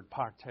Greek word,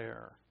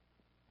 pater.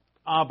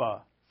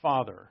 Abba,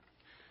 Father.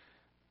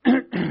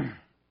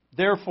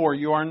 Therefore,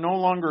 you are no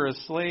longer a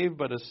slave,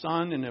 but a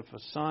son, and if a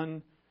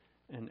son,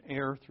 an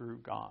heir through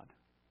God.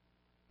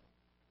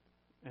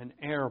 An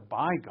heir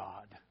by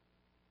God.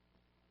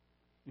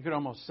 You could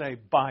almost say,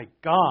 by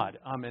God,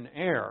 I'm an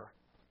heir.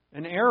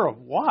 An heir of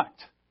what?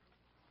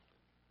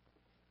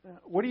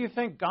 What do you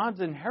think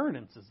God's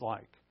inheritance is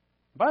like?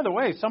 By the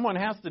way, someone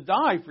has to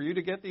die for you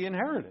to get the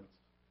inheritance.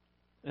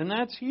 And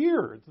that's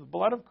here. It's the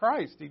blood of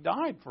Christ. He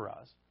died for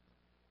us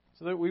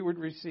so that we would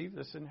receive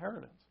this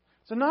inheritance.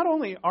 So not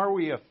only are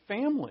we a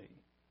family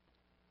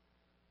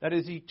that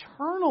is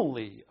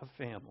eternally a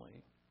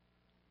family,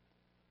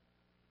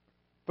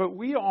 but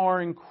we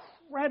are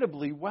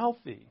incredibly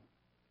wealthy.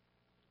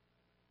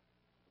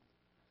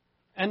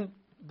 And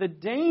the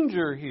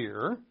danger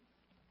here,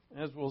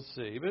 as we'll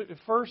see, but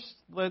first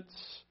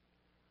let's...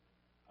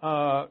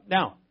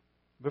 Now,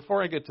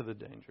 before I get to the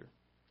danger,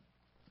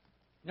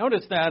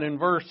 notice that in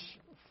verse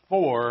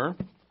 4,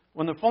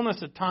 when the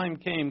fullness of time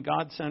came,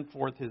 God sent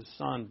forth his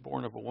Son,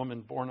 born of a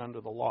woman, born under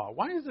the law.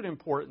 Why is it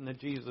important that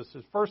Jesus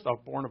is first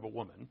off born of a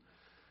woman?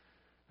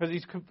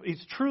 Because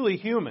he's truly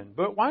human.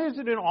 But why is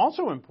it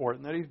also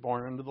important that he's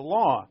born under the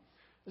law?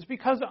 It's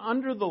because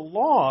under the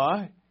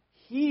law,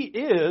 he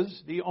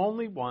is the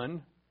only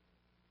one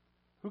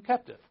who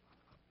kept it.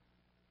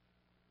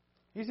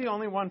 He's the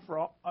only one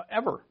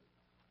ever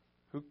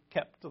who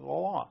kept the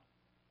law.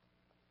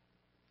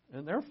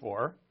 And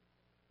therefore,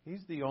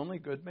 he's the only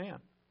good man.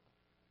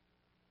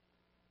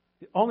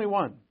 The only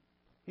one.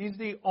 He's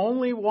the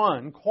only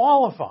one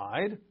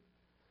qualified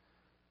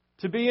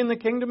to be in the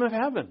kingdom of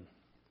heaven.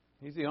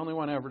 He's the only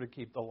one ever to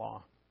keep the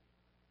law.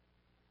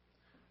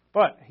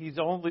 But he's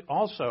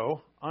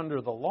also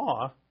under the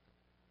law.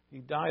 He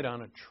died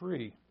on a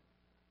tree.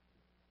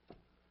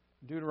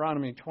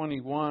 Deuteronomy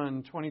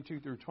 21, 22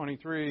 through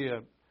 23.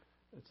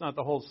 It's not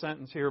the whole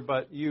sentence here,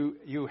 but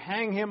you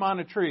hang him on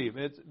a tree.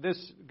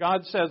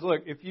 God says,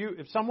 look,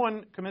 if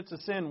someone commits a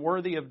sin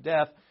worthy of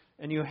death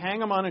and you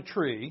hang him on a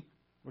tree,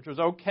 which was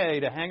okay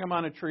to hang him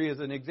on a tree as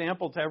an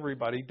example to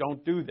everybody,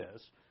 don't do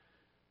this.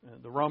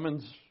 The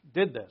Romans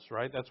did this,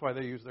 right? That's why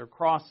they used their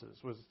crosses,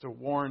 was to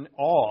warn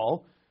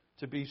all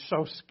to be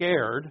so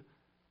scared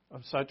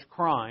of such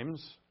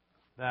crimes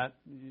that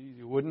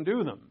you wouldn't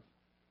do them.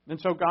 And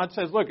so God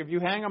says, look, if you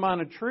hang him on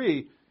a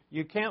tree,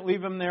 you can't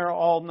leave him there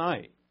all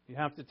night. You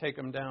have to take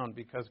him down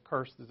because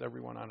cursed is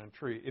everyone on a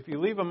tree. If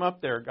you leave him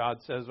up there,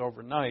 God says,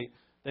 overnight,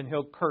 then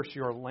he'll curse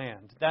your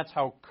land. That's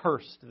how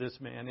cursed this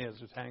man is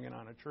who's hanging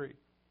on a tree.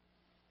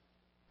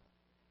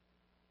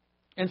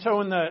 And so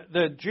when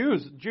the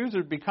Jews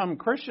who become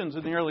Christians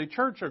in the early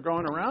church are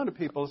going around to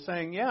people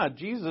saying, yeah,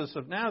 Jesus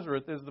of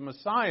Nazareth is the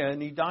Messiah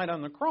and he died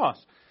on the cross.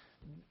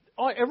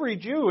 Every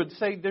Jew would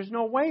say, there's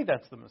no way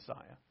that's the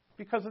Messiah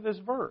because of this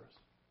verse.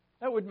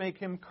 That would make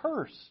him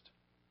cursed.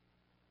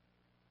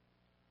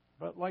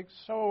 But like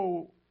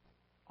so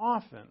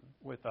often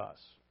with us,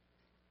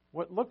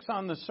 what looks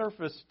on the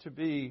surface to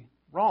be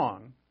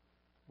wrong,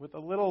 with a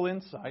little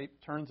insight,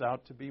 turns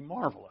out to be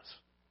marvelous.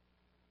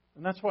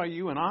 And that's why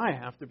you and I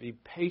have to be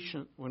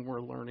patient when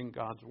we're learning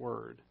God's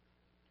Word.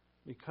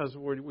 Because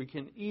we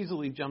can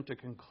easily jump to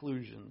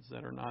conclusions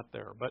that are not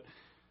there. But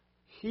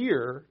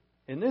here,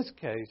 in this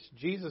case,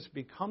 Jesus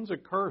becomes a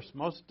curse,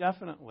 most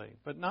definitely.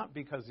 But not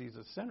because he's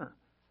a sinner,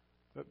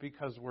 but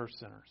because we're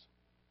sinners.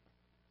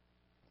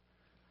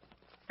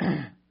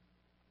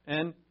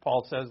 And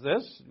Paul says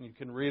this, and you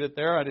can read it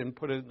there. I didn't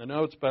put it in the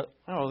notes, but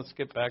let's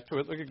get back to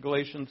it. Look at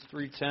Galatians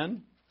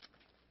 3:10.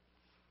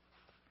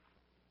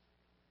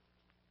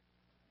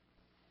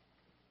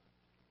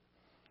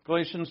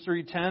 Galatians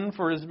 3:10,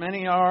 for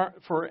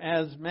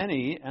as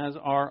many as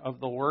are of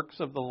the works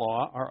of the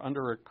law are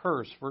under a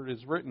curse, for it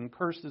is written,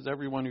 cursed is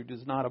everyone who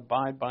does not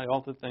abide by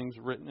all the things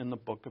written in the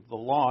book of the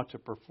law to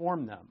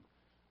perform them.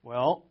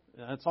 Well,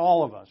 that's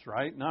all of us,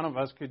 right? None of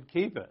us could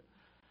keep it.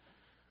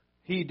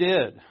 He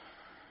did.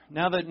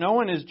 Now that no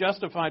one is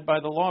justified by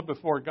the law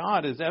before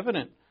God is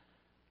evident,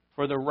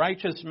 for the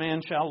righteous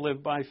man shall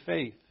live by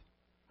faith.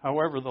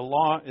 However, the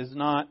law is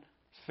not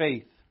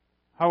faith.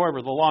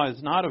 However, the law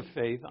is not of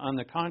faith. On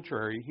the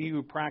contrary, he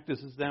who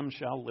practices them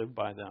shall live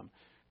by them.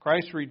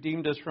 Christ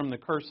redeemed us from the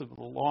curse of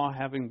the law,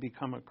 having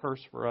become a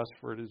curse for us,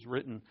 for it is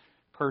written,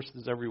 cursed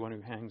is everyone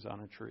who hangs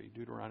on a tree.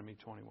 Deuteronomy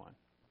 21.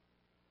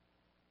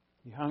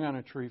 He hung on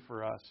a tree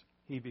for us.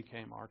 He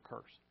became our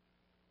curse.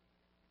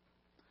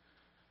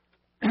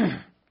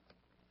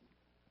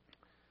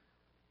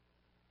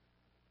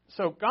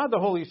 So God the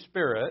Holy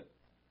Spirit,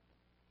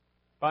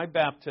 by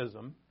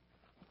baptism,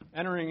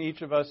 entering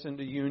each of us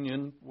into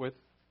union with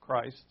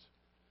Christ,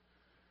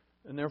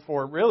 and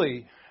therefore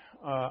really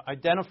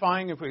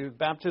identifying,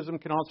 baptism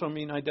can also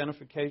mean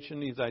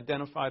identification. He's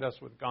identified us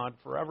with God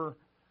forever.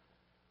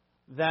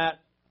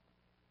 That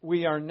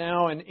we are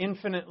now an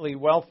infinitely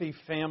wealthy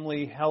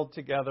family held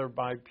together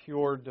by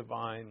pure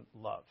divine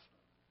love.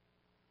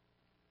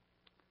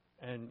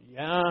 And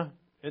yeah,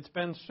 it's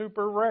been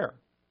super rare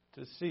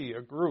to see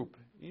a group,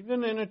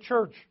 even in a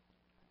church,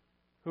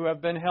 who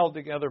have been held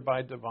together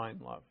by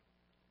divine love.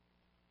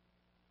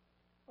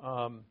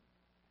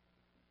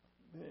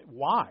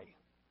 Why?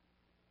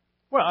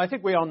 Well, I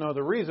think we all know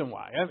the reason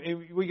why. I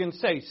mean, we can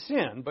say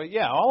sin, but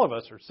yeah, all of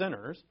us are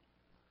sinners.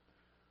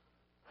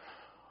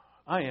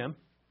 I am.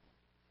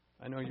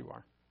 I know you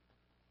are.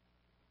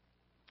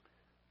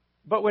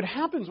 But what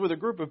happens with a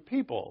group of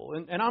people,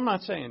 and I'm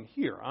not saying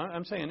here,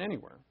 I'm saying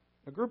anywhere,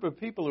 a group of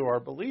people who are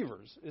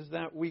believers, is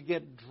that we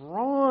get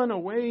drawn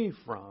away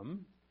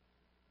from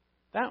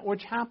that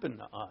which happened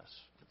to us.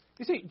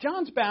 You see,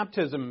 John's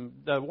baptism,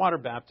 the water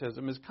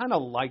baptism, is kind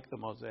of like the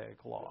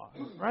Mosaic Law,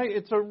 right?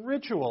 It's a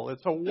ritual,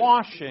 it's a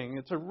washing,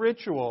 it's a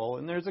ritual,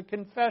 and there's a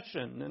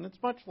confession, and it's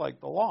much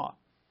like the law.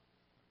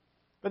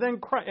 But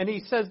then, and he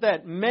says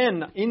that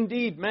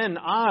indeed,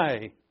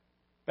 I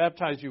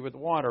baptize you with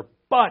water,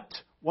 but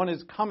one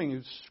is coming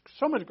who's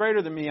so much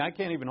greater than me, I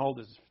can't even hold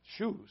his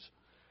shoes.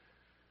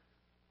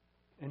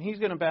 And he's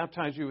going to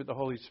baptize you with the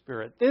Holy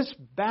Spirit. This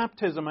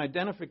baptism,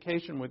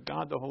 identification with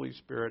God the Holy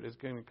Spirit, is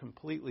going to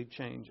completely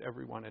change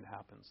everyone it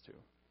happens to.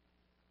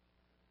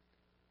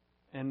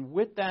 And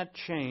with that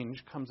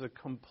change comes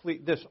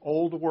this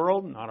old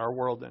world, not our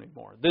world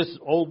anymore. This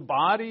old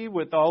body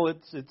with all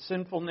its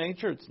sinful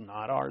nature, it's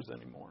not ours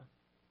anymore.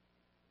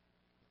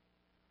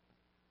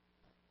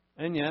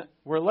 And yet,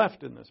 we're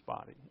left in this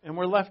body, and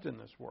we're left in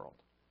this world.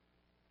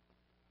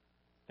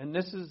 And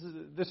this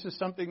is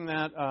something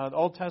that the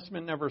Old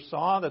Testament never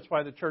saw. That's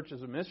why the church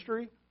is a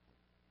mystery.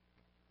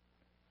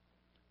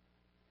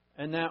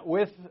 And that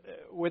with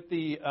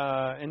the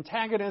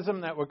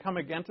antagonism that would come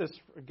against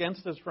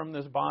us from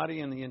this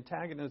body and the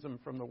antagonism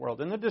from the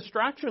world and the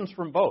distractions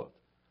from both,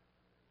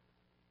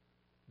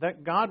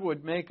 that God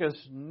would make us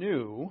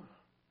new,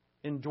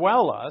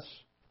 indwell us.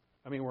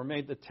 I mean, we're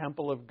made the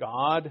temple of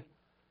God,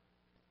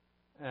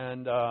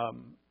 and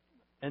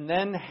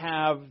then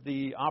have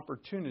the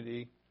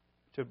opportunity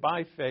to,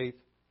 by faith,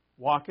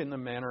 walk in the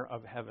manner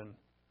of heaven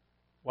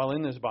while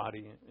in this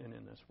body and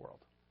in this world.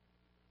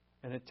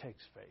 And it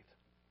takes faith.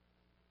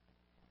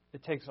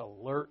 It takes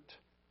alert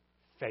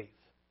faith.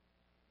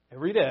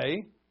 Every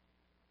day,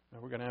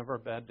 and we're going to have our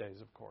bad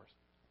days, of course,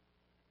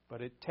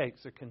 but it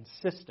takes a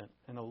consistent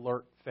and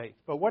alert faith.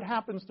 But what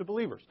happens to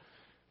believers?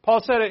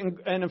 Paul said it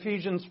in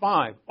Ephesians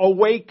 5,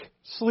 awake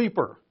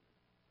sleeper.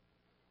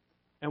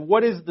 And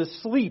what is the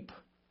sleep?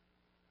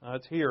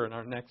 It's here in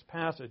our next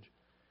passage.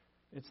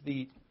 It's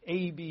the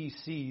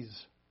ABCs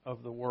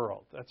of the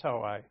world. That's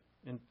how I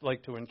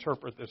like to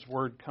interpret this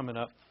word coming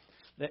up.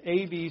 The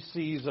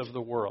ABCs of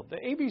the world. The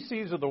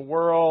ABCs of the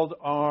world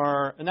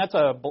are, and that's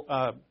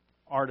a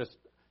artist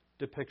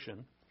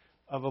depiction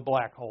of a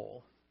black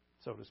hole,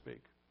 so to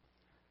speak.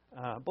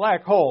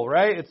 Black hole,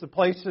 right? It's a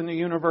place in the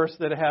universe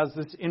that has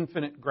this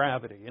infinite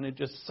gravity, and it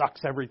just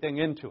sucks everything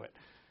into it.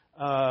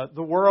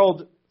 The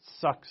world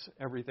sucks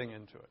everything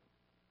into it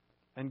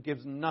and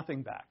gives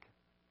nothing back.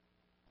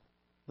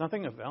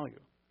 Nothing of value.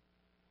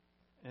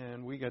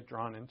 And we get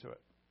drawn into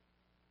it.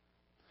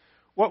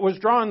 What was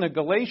drawing the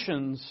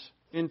Galatians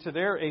into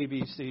their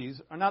ABCs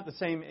are not the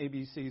same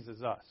ABCs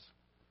as us.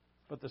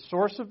 But the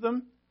source of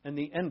them and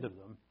the end of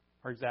them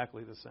are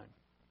exactly the same.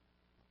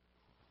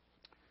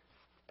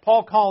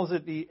 Paul calls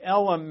it the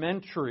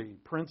elementary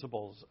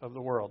principles of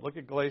the world. Look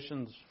at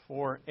Galatians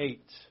 4:8.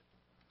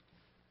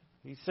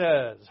 He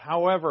says,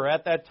 however,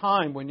 at that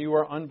time when you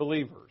were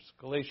unbelievers,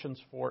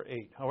 Galatians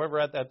 4:8, however,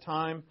 at that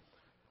time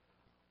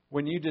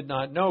when you did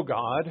not know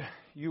God,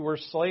 you were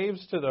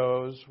slaves to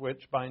those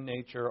which by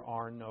nature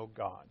are no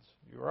gods.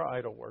 You are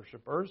idol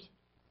worshippers.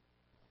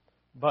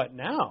 But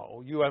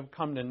now you have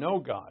come to know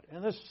God.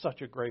 And this is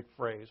such a great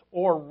phrase.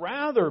 Or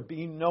rather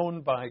be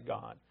known by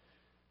God.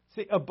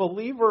 See, a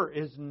believer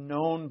is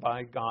known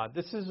by God.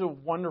 This is a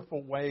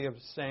wonderful way of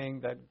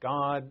saying that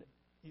God,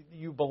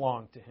 you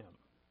belong to Him.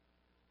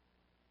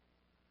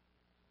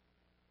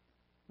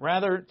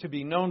 Rather, to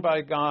be known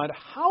by God,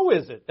 how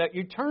is it that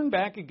you turn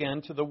back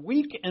again to the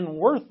weak and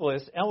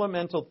worthless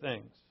elemental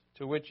things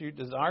to which you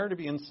desire to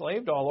be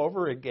enslaved all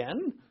over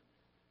again?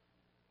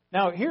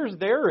 Now, here's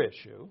their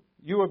issue.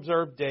 You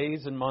observe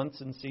days and months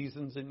and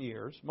seasons and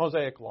years,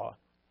 Mosaic law.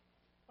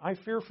 I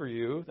fear for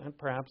you that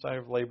perhaps I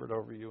have labored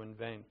over you in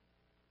vain.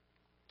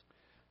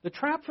 The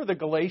trap for the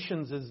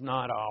Galatians is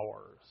not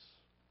ours.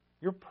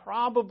 You're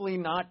probably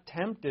not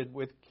tempted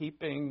with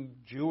keeping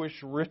Jewish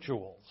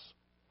rituals.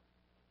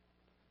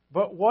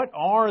 But what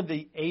are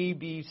the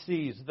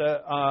ABCs?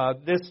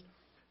 This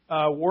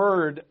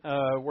word,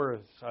 where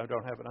is, I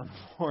don't have it on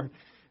the board.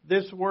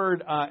 This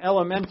word,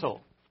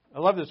 elemental. I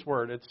love this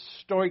word. It's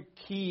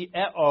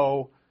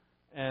stoicheo,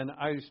 and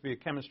I used to be a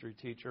chemistry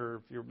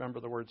teacher. If you remember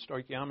the word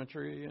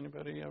stoichiometry,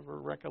 anybody have a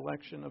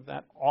recollection of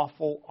that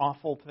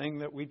awful thing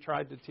that we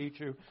tried to teach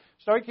you?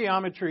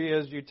 Stoichiometry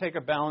is you take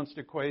a balanced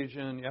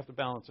equation, you have to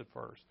balance it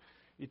first.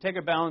 You take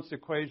a balanced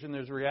equation,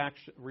 there's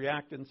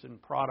reactants and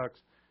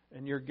products,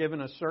 and you're given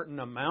a certain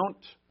amount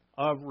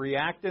of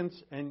reactants,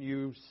 and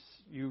you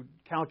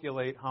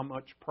calculate how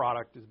much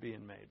product is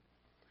being made.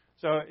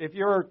 So if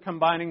you're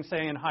combining,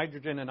 say,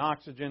 hydrogen and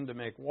oxygen to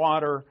make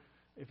water,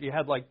 if you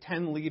had like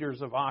 10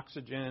 liters of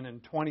oxygen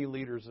and 20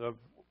 liters of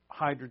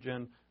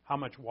hydrogen, how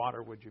much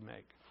water would you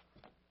make?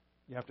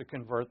 You have to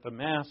convert the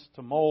mass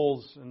to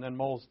moles and then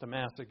moles to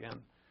mass again.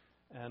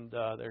 And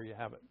there you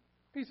have it.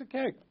 Piece of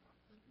cake.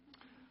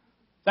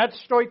 That's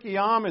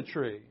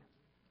stoichiometry.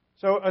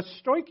 So a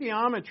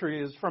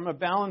stoichiometry is from a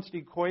balanced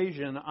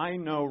equation, I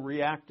know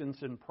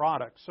reactants and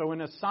products. So in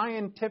a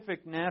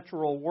scientific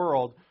natural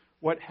world,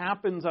 what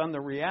happens on the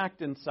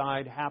reactant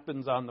side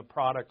happens on the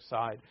product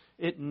side.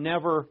 It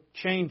never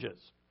changes.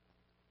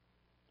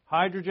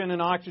 Hydrogen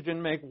and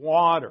oxygen make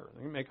water.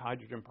 They make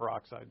hydrogen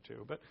peroxide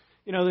too. But,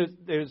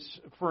 there's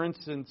for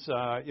instance,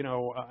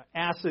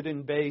 acid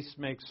and base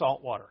make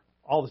salt water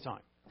all the time.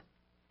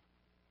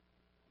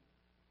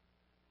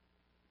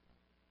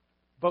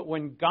 But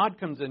when God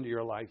comes into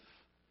your life,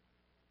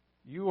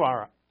 you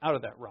are out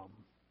of that realm.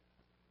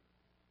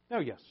 Now,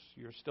 yes,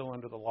 you're still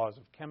under the laws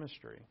of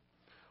chemistry.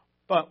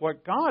 But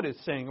what God is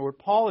saying, or what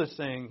Paul is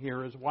saying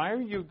here, is why are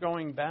you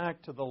going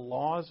back to the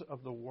laws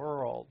of the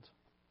world?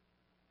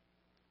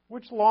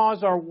 Which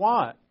laws are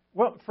what?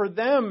 Well, for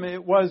them,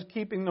 it was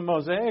keeping the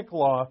Mosaic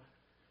law.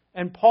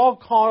 And Paul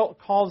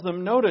calls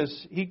them,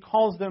 notice, he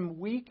calls them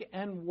weak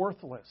and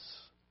worthless.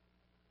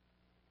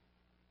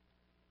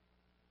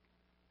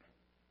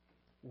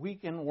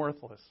 Weak and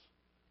worthless.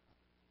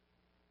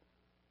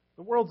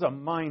 The world's a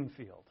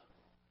minefield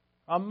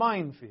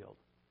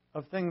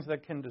of things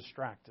that can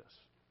distract us.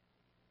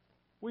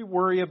 We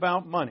worry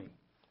about money.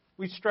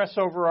 We stress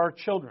over our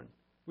children.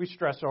 We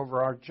stress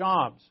over our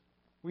jobs.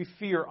 We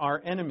fear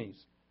our enemies.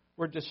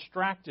 We're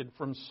distracted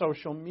from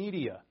social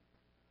media.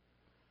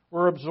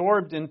 We're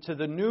absorbed into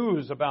the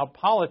news about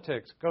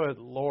politics. Good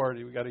Lord,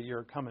 we got a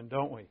year coming,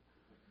 don't we?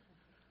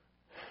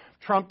 If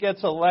Trump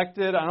gets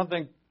elected, I don't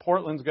think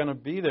Portland's going to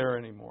be there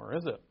anymore,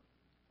 is it?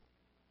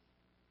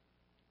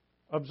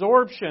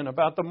 Absorption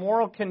about the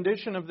moral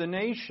condition of the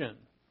nation,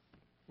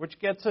 which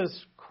gets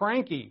us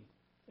cranky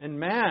and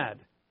mad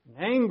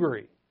and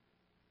angry.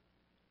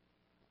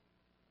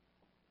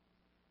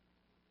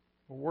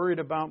 We're worried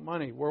about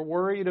money. We're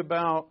worried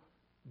about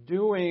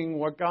doing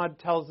what God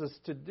tells us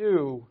to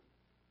do,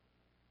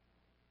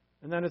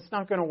 and then it's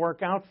not going to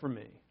work out for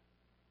me.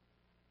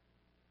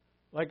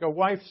 Like a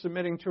wife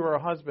submitting to her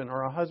husband,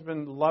 or a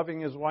husband loving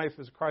his wife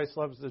as Christ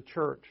loves the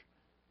church.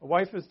 A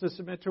wife is to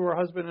submit to her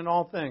husband in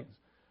all things.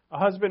 A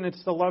husband is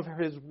to love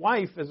his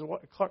wife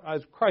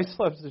as Christ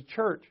loves the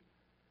church.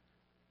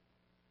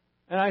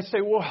 And I say,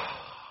 well,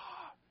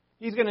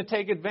 he's going to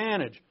take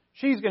advantage.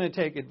 She's going to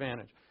take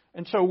advantage.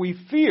 And so we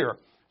fear.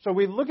 So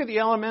we look at the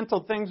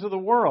elemental things of the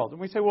world, and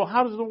we say, well,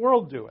 how does the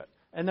world do it?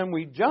 And then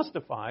we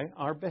justify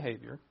our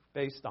behavior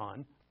based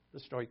on the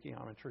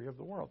stoichiometry of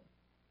the world.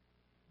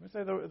 We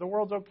say the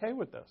world's okay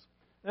with this.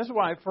 This is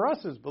why, for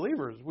us as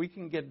believers, we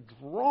can get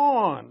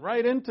drawn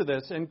right into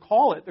this and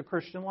call it the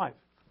Christian life.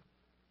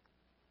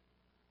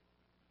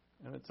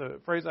 And it's a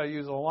phrase I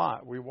use a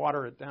lot. We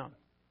water it down.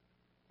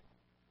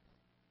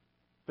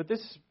 But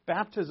this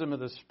baptism of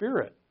the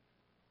Spirit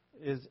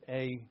is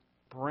a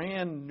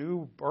brand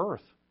new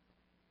birth.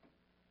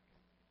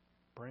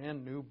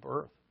 Brand new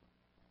birth.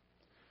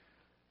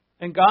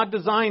 And God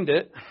designed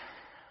it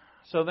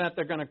so that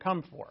they're going to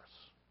come for us.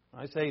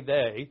 I say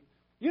they.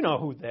 You know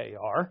who they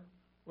are.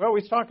 We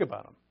always talk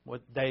about them.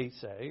 What they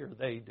say or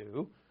they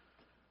do.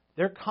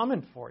 They're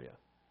coming for you.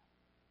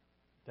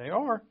 They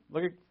are.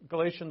 Look at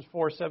Galatians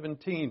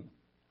 4:17.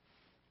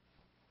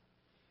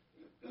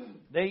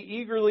 They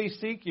eagerly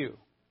seek you.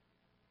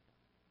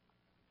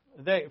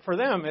 For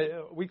them,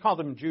 we call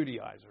them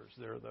Judaizers.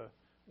 They're the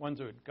ones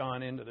who had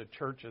gone into the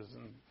churches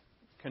and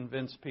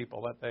convinced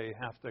people that they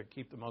have to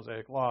keep the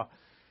Mosaic Law.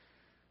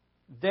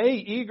 They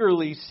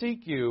eagerly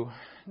seek you,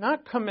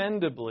 not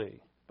commendably,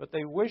 but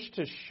they wish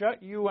to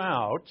shut you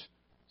out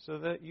so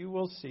that you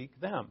will seek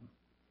them.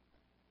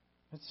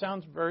 It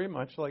sounds very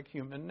much like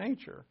human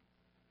nature.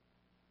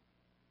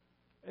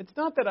 It's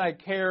not that I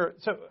care,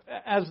 so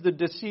as the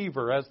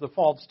deceiver, as the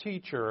false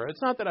teacher,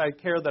 it's not that I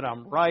care that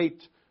I'm right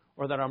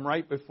or that I'm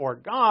right before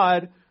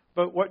God,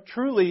 but what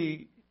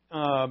truly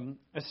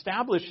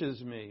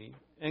establishes me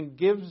and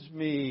gives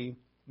me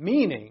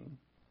meaning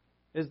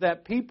is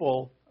that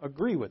people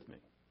agree with me.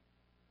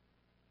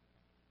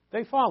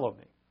 They follow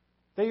me.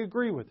 They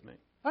agree with me.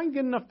 If I can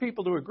get enough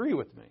people to agree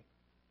with me,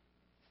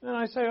 then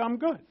I say I'm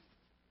good.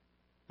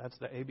 That's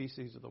the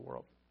ABCs of the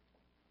world.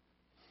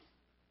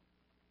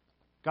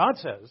 God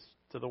says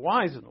to the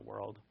wise in the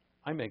world,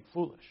 I make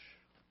foolish.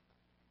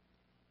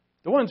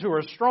 The ones who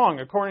are strong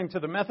according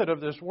to the method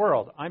of this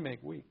world, I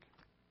make weak.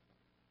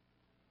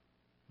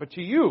 But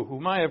to you,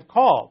 whom I have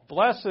called,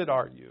 blessed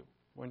are you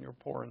when you're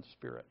poor in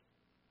spirit.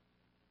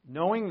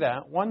 Knowing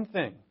that one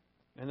thing,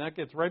 and that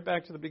gets right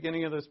back to the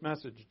beginning of this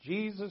message,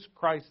 Jesus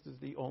Christ is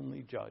the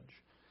only judge.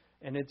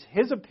 And it's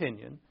His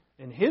opinion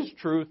and His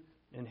truth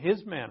and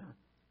His manner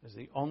is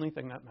the only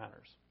thing that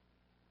matters.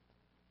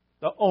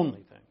 The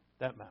only thing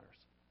that matters.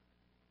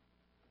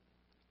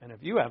 And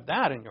if you have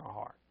that in your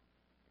heart,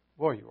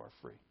 boy, you are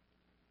free.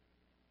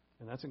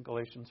 And that's in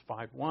Galatians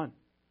 5:1.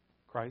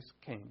 Christ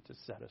came to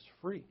set us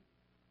free.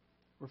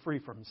 We're free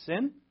from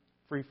sin,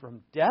 free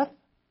from death,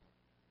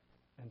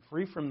 and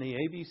free from the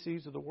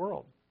ABCs of the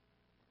world.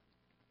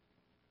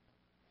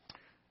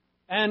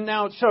 And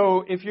now,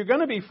 so if you're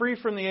going to be free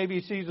from the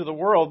ABCs of the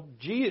world,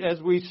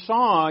 as we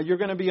saw, you're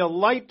going to be a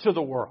light to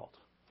the world.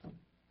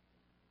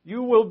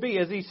 You will be,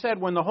 as he said,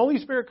 when the Holy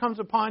Spirit comes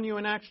upon you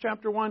in Acts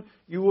chapter 1,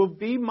 you will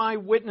be my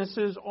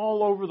witnesses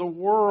all over the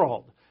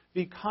world.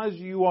 Because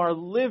you are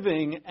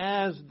living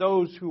as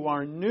those who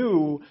are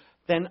new,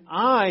 then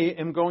I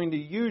am going to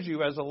use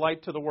you as a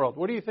light to the world.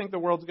 What do you think the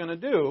world's going to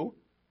do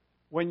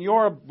when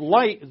your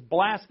light is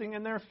blasting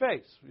in their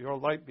face? Your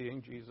light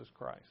being Jesus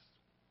Christ.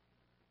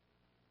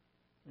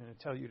 And I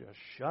tell you to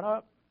shut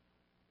up.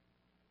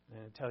 And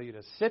I tell you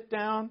to sit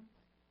down.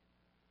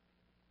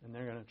 And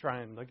they're going to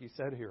try and, like he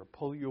said here,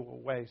 pull you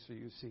away so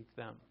you seek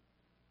them.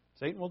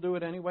 Satan will do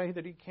it any way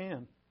that he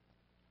can.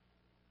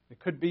 It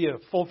could be a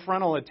full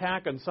frontal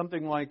attack on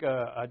something like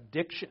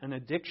an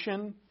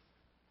addiction,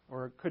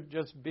 or it could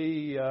just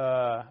be,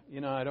 I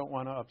don't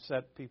want to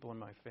upset people in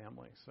my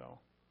family, so.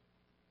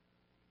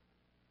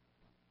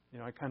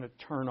 I kind of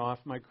turn off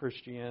my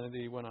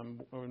Christianity when I'm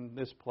in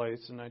this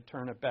place, and I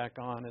turn it back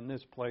on in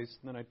this place,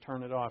 and then I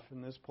turn it off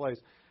in this place.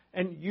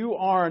 And you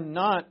are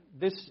not,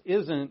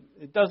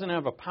 it doesn't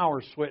have a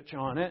power switch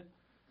on it.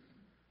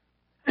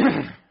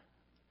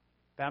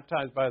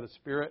 Baptized by the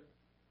Spirit,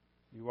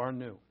 you are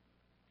new.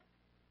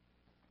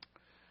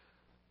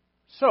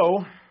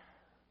 So,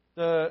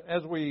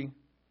 as we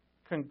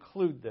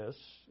conclude this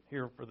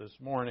here for this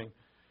morning,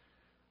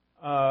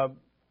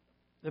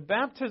 the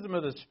baptism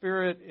of the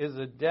Spirit is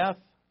a death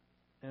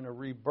and a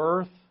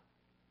rebirth.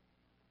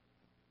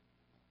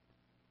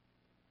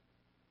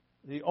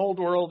 The old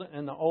world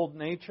and the old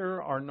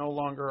nature are no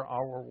longer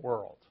our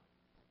world.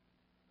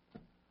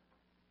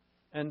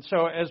 And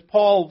so as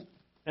Paul,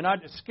 and I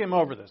just skim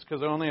over this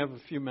because I only have a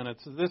few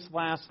minutes, this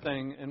last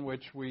thing in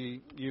which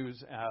we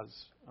use as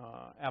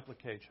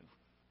application.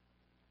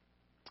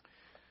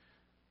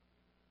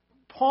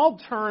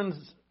 Paul turns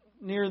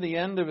near the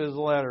end of his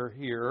letter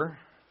here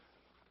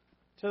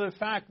to the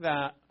fact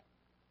that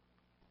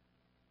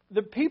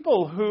the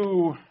people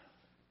who,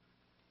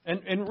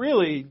 and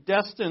really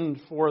destined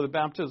for the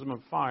baptism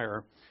of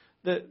fire,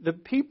 the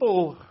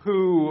people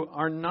who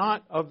are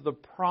not of the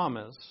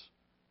promise,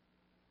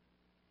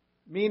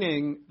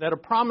 meaning that a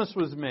promise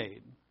was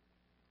made,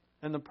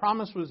 and the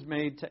promise was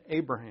made to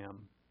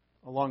Abraham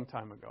a long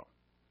time ago.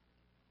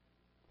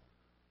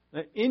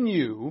 That in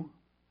you,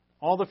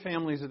 all the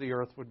families of the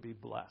earth would be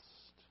blessed,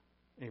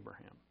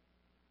 Abraham.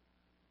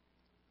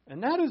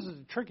 And that is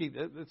tricky.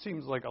 It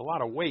seems like a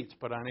lot of weight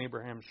put on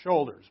Abraham's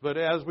shoulders. But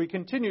as we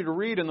continue to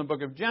read in the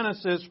book of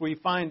Genesis, we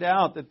find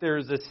out that there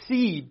is a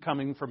seed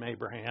coming from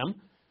Abraham.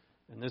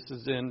 And this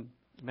is in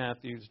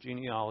Matthew's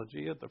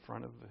genealogy at the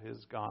front of his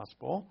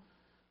gospel,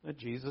 that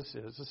Jesus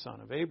is the son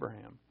of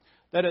Abraham.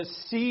 That a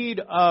seed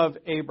of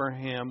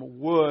Abraham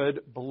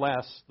would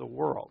bless the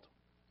world.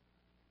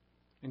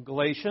 In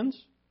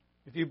Galatians,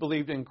 if you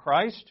believed in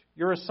Christ,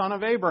 you're a son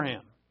of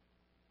Abraham.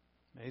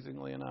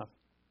 Amazingly enough.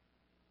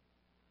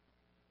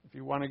 If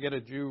you want to get a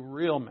Jew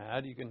real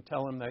mad, you can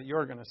tell him that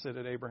you're going to sit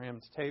at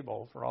Abraham's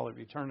table for all of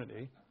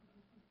eternity.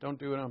 Don't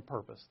do it on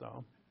purpose,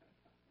 though.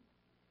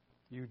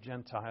 You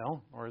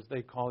Gentile, or as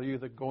they call you,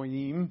 the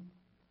Goyim.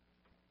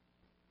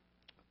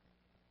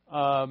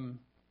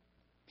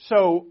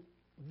 So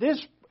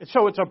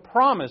it's a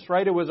promise,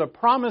 right? It was a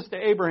promise to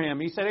Abraham.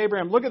 He said,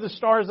 Abraham, look at the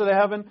stars of the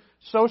heaven,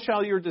 so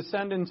shall your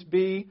descendants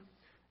be.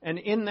 And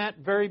in that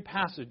very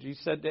passage, he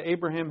said to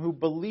Abraham, who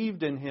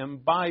believed in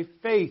him, by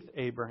faith,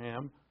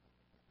 Abraham,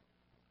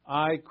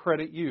 I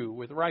credit you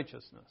with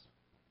righteousness.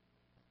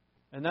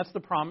 And that's the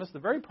promise, the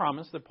very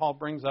promise that Paul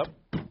brings up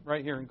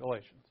right here in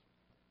Galatians.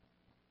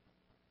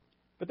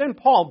 But then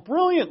Paul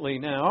brilliantly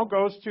now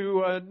goes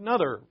to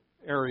another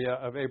area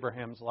of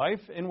Abraham's life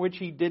in which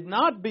he did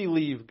not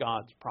believe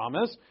God's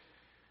promise.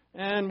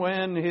 And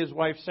when his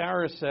wife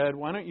Sarah said,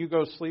 why don't you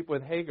go sleep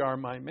with Hagar,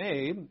 my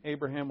maid,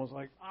 Abraham was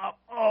like,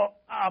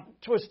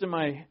 twisting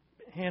my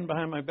hand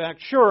behind my back.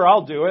 Sure,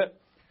 I'll do it.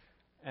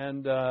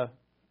 And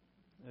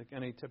like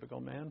any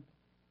typical man.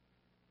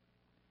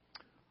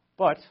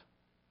 But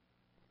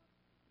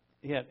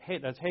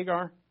that's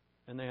Hagar,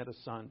 and they had a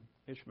son,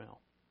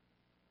 Ishmael.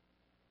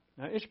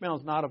 Now,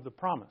 Ishmael's not of the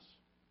promise.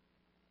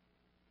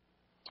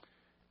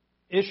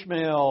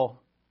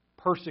 Ishmael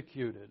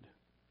persecuted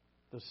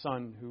the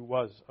son who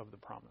was of the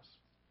promise,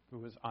 who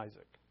was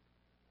Isaac.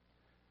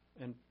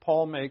 And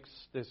Paul makes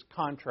this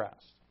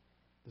contrast,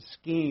 the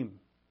scheme.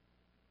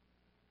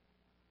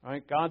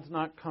 Right? God's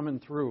not coming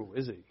through,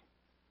 is he?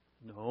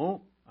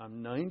 No,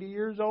 I'm 90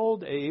 years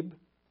old, Abe,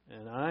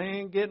 and I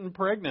ain't getting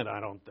pregnant, I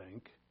don't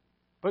think.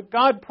 But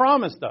God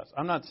promised us.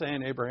 I'm not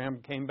saying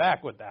Abraham came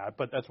back with that,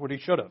 but that's what he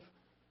should have.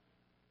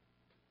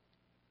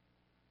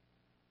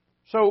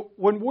 So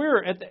when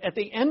we're at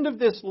the end of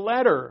this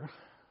letter,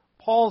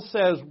 Paul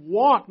says,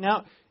 walk.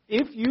 Now,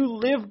 if you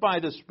live by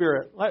the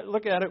Spirit,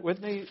 look at it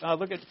with me.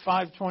 Look at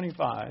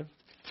 5:25.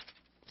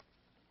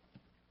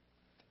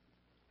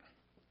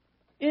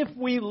 If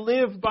we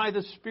live by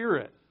the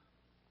Spirit,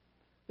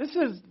 this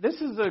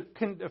is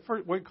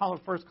what we call a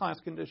first-class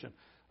condition.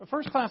 A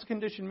first-class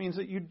condition means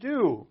that you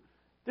do.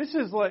 This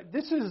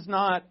is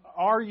not,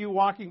 are you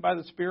walking by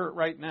the Spirit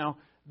right now?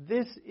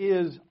 This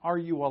is, are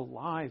you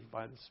alive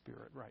by the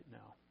Spirit right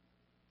now?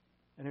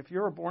 And if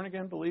you're a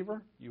born-again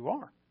believer, you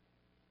are.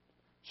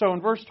 So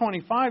in verse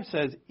 25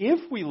 says,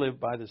 if we live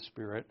by the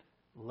Spirit,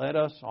 let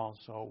us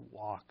also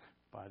walk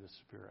by the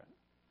Spirit.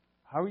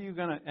 How are you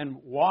going to, and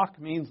walk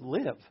means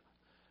live.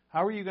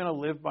 How are you going to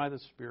live by the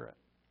Spirit?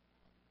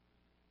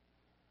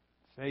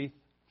 Faith,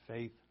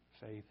 faith,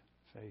 faith,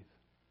 faith.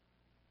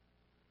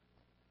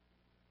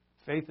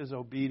 Faith is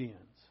obedience.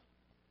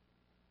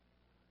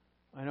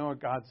 I know what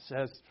God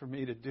says for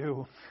me to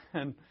do,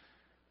 and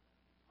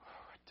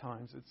at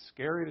times it's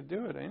scary to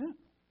do it, ain't it?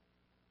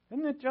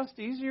 Isn't it just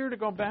easier to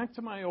go back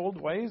to my old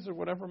ways or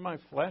whatever my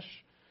flesh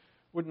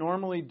would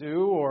normally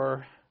do,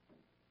 or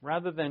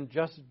rather than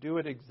just do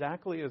it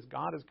exactly as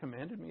God has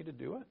commanded me to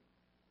do it?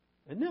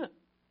 Isn't it?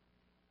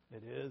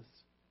 It is.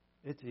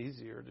 It's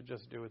easier to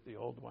just do it the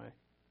old way.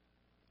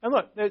 And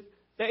look, the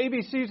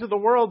ABCs of the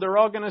world, they're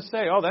all going to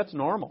say, oh, that's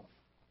normal.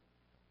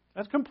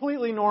 That's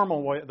completely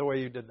normal the way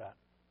you did that.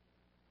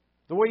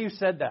 The way you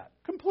said that.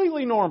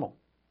 Completely normal.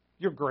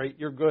 You're great.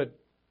 You're good.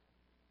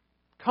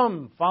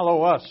 Come,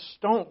 follow us.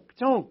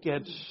 Don't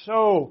get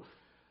so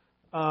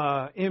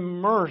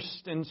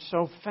immersed and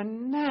so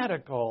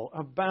fanatical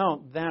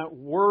about that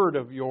word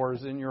of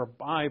yours in your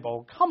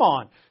Bible. Come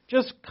on.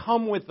 Just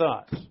come with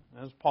us.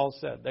 As Paul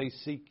said, they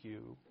seek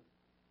you.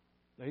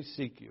 They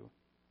seek you.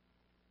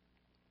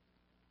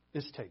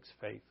 This takes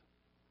faith.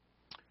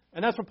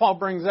 And that's what Paul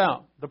brings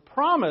out. The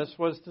promise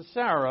was to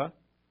Sarah,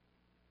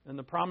 and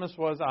the promise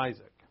was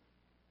Isaac.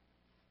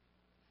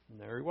 And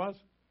there he was,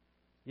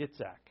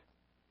 Yitzhak.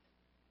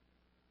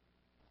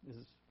 His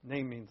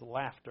name means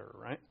laughter,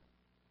 right?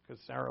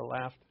 Because Sarah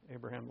laughed,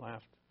 Abraham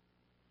laughed.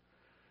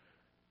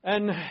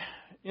 And,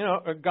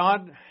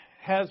 God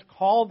has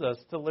called us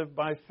to live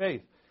by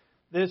faith.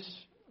 This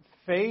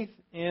faith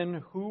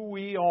in who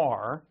we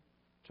are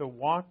to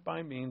walk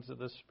by means of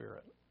the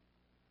Spirit.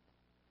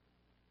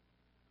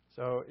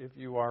 So if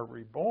you are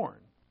reborn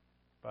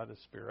by the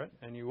Spirit,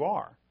 and you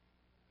are,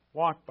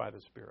 walk by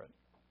the Spirit.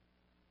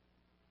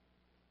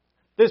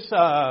 This,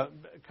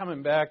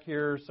 coming back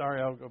here,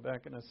 sorry, I'll go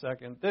back in a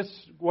second.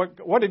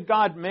 What did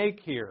God make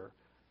here?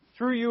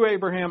 Through you,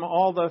 Abraham,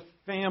 all the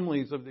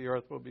families of the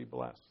earth will be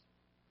blessed.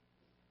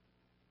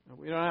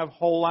 We don't have a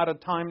whole lot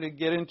of time to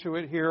get into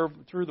it here.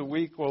 Through the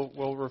week,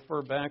 we'll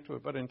refer back to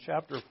it. But in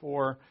chapter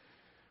 4,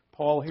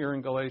 Paul here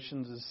in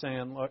Galatians is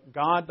saying, look,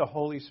 God, the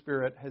Holy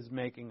Spirit, is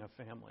making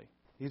a family.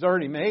 He's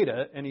already made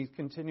it, and He's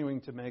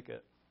continuing to make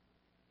it.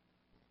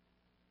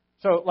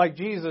 So, like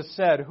Jesus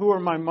said, who are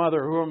my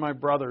mother, who are my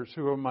brothers,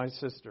 who are my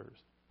sisters?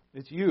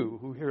 It's you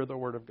who hear the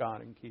Word of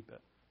God and keep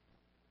it.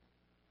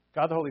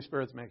 God, the Holy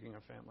Spirit, is making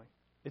a family.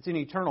 It's an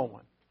eternal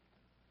one.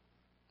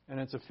 And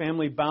it's a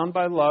family bound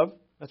by love.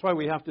 That's why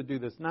we have to do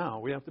this now.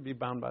 We have to be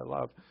bound by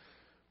love.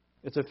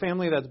 It's a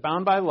family that's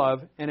bound by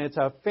love, and it's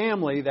a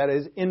family that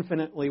is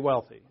infinitely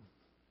wealthy,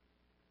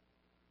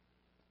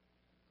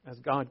 as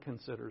God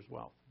considers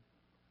wealth.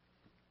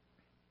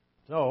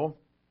 So,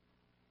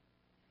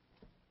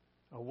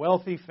 a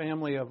wealthy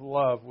family of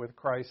love with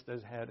Christ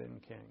as head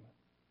and king.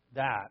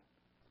 That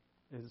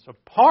is a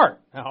part,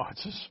 now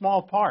it's a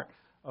small part,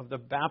 of the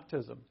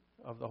baptism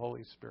of the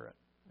Holy Spirit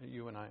that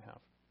you and I have.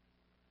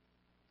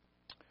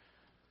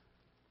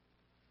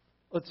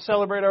 Let's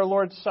celebrate our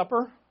Lord's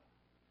Supper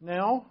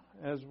now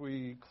as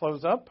we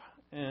close up.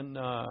 And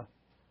I'm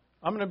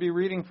going to be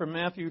reading from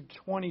Matthew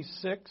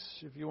 26,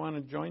 if you want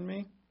to join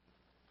me.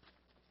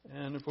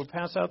 And if we'll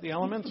pass out the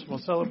elements, we'll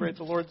celebrate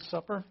the Lord's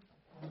Supper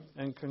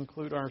and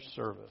conclude our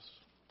service.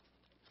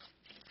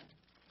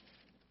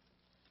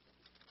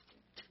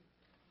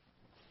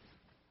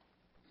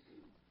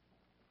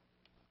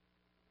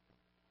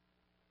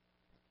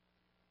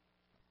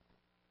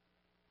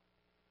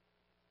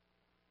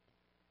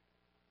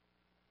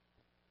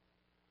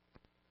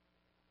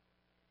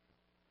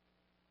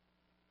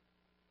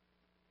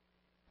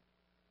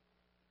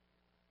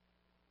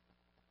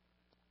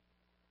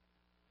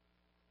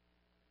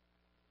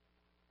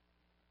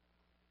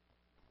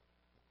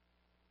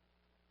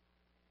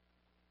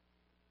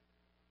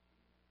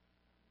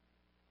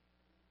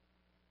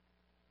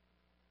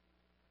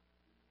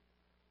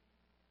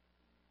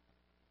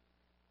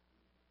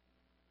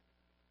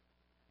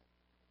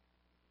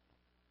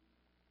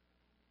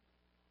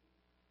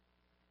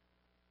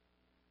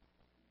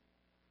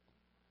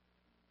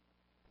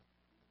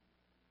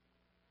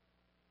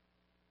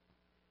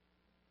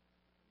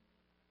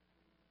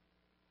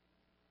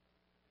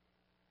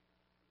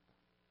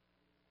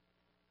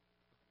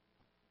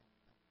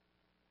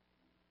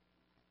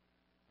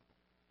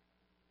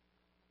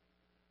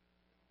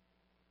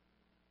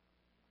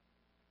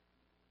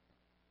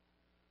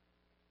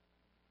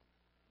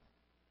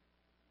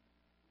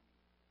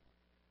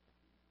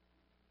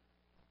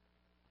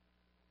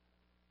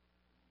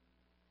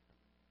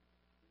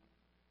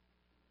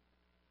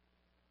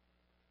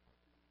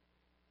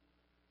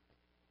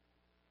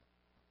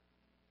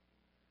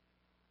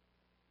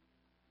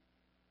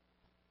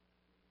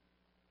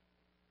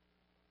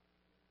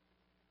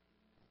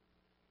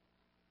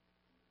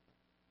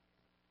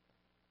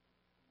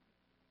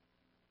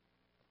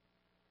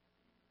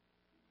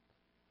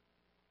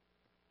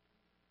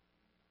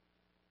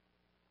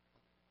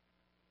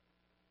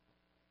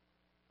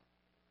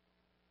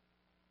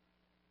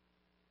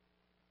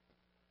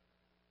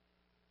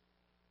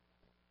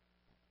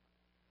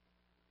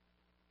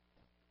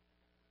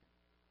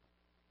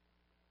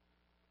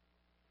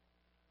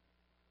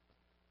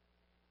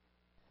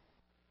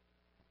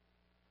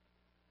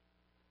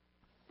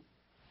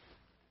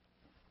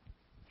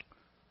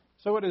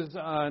 So what is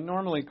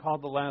normally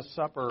called the Last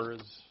Supper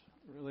is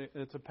really,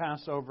 it's a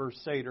Passover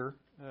Seder,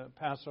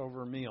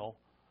 Passover meal.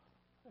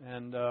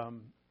 And the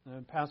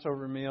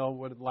Passover meal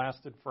would have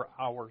lasted for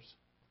hours.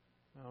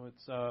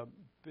 It's a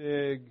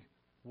big,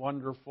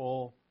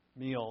 wonderful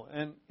meal.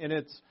 And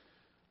it's,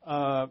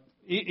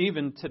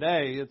 even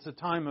today, it's a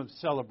time of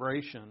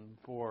celebration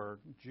for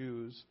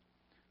Jews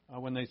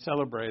when they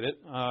celebrate it.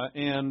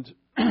 And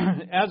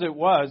as it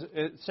was,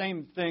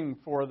 same thing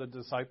for the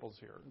disciples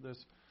here.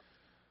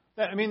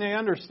 They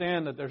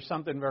understand that there's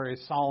something very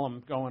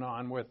solemn going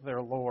on with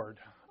their Lord,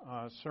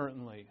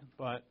 certainly.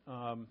 But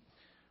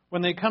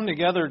when they come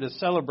together to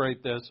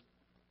celebrate this,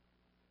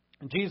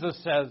 Jesus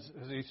says,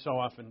 as He so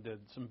often did,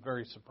 some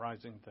very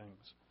surprising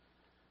things.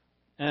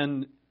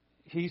 And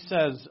He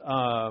says,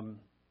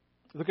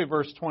 look at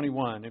verse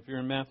 21, if you're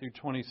in Matthew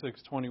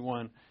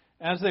 26:21.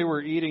 As they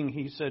were eating,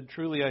 He said,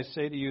 "Truly I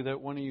say to you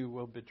that one of you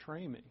will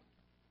betray me."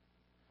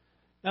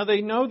 Now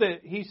they know that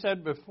he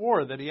said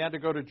before that he had to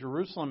go to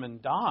Jerusalem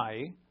and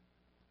die,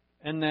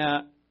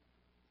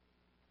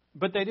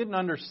 but they didn't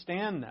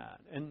understand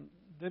that, and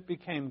that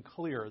became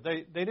clear.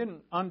 They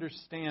didn't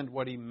understand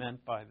what he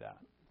meant by that.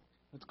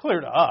 It's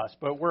clear to us,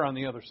 but we're on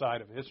the other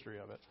side of history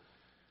of it.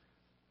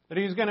 That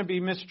he was going to be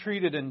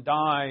mistreated and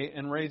die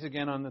and raise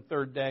again on the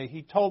third day.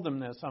 He told them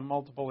this on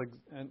multiple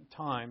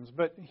times.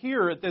 But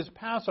here at this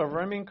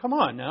Passover, I mean, come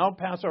on now.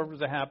 Passover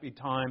is a happy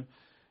time.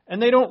 And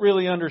they don't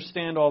really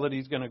understand all that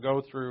he's going to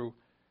go through.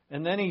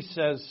 And then he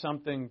says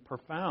something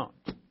profound.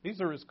 These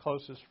are his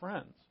closest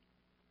friends.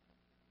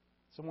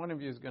 So one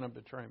of you is going to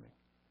betray me.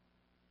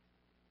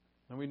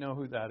 And we know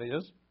who that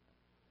is.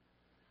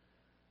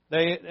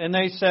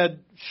 They said,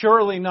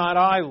 surely not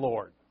I,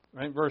 Lord.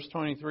 Right? Verse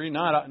 23,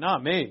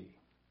 not me.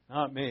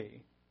 Not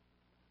me.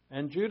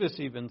 And Judas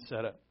even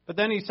said it. But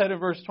then he said in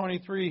verse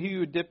 23, he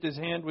who dipped his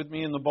hand with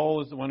me in the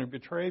bowl is the one who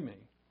betrayed me.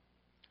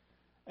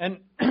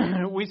 And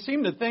we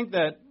seem to think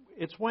that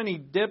it's when he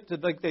dipped,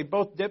 like they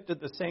both dipped at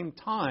the same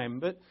time,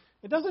 but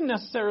it doesn't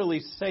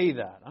necessarily say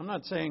that. I'm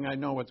not saying I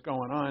know what's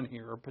going on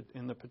here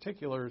in the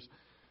particulars,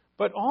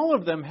 but all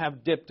of them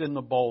have dipped in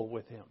the bowl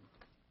with him.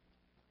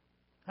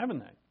 Haven't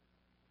they?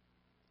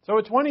 So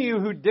it's one of you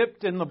who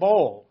dipped in the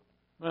bowl.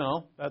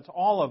 Well, that's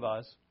all of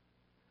us.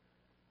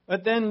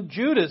 But then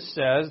Judas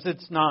says,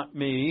 it's not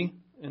me,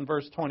 in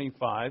verse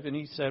 25, and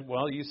he said,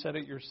 well, you said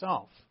it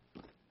yourself.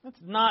 That's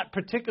not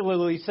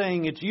particularly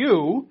saying it's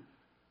you,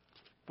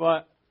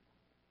 but,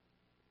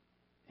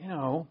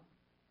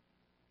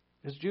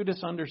 does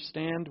Judas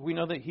understand? We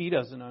know that he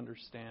doesn't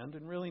understand,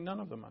 and really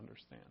none of them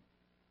understand.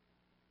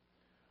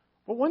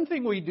 But one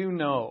thing we do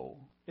know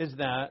is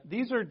that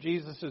these are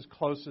Jesus'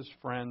 closest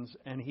friends,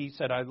 and he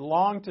said, I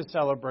long to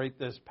celebrate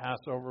this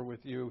Passover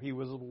with you. He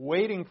was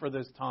waiting for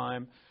this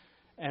time.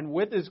 And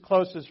with his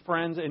closest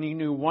friends, and he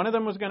knew one of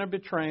them was going to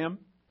betray him,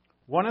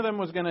 one of them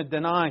was going to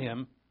deny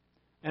him,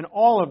 and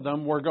all of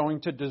them were going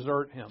to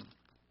desert him.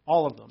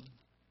 All of them.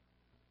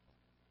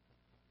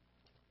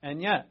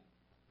 And yet,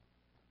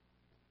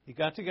 he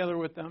got together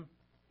with them,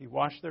 he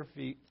washed their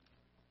feet,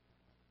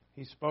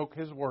 he spoke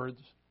his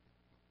words,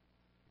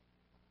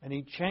 and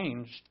he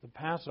changed the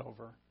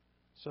Passover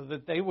so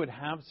that they would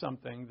have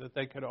something that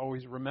they could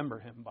always remember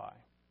him by,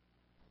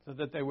 so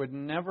that they would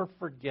never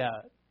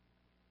forget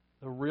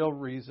the real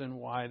reason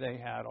why they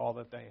had all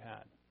that they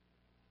had.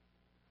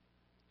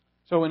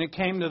 So when it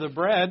came to the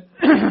bread,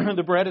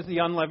 the bread is the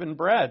unleavened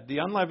bread. The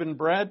unleavened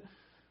bread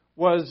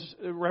was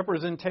a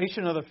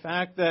representation of the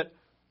fact that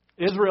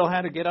Israel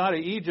had to get out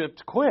of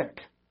Egypt quick.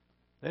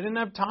 They didn't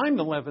have time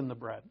to leaven the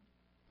bread.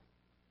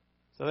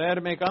 So they had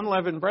to make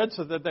unleavened bread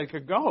so that they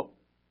could go.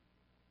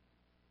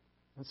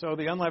 And so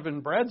the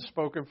unleavened bread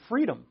spoke of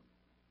freedom.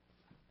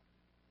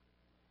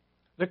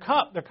 The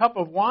cup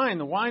of wine,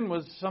 the wine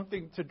was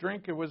something to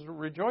drink. It was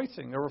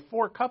rejoicing. There were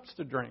 4 cups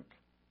to drink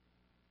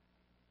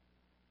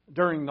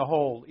during the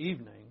whole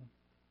evening.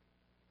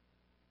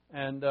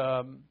 And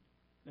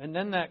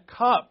then that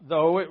cup,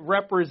 though, it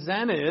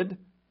represented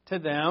to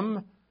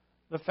them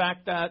the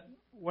fact that,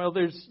 well,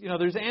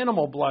 there's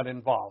animal blood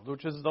involved,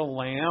 which is the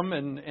lamb,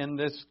 and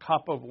this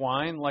cup of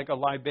wine, like a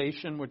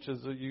libation, which is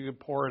you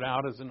pour it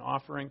out as an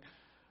offering,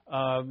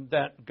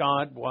 that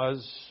God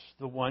was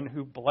the one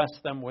who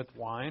blessed them with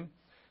wine.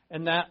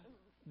 And that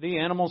the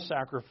animal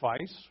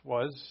sacrifice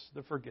was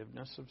the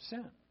forgiveness of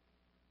sin.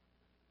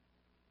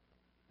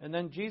 And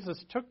then Jesus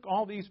took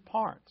all these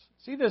parts.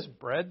 See this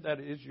bread that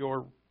is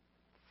your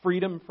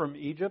freedom from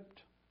Egypt?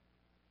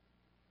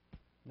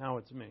 Now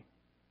it's me.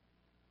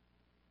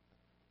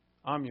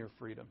 I'm your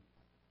freedom.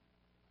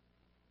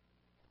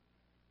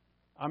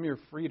 I'm your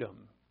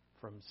freedom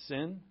from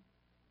sin,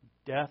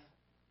 death,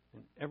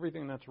 and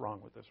everything that's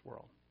wrong with this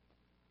world.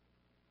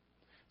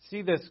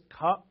 See this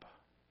cup?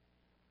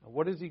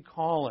 What does he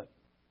call it?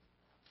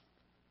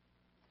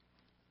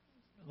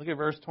 Look at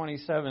verse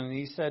 27.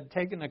 He said,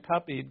 taking the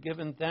cup, he had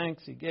given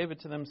thanks. He gave it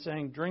to them,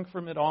 saying, drink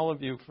from it, all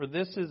of you, for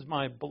this is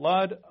my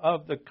blood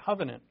of the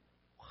covenant.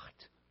 What?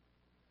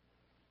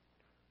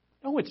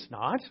 No, it's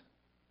not.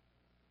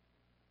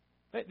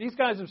 These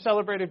guys have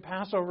celebrated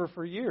Passover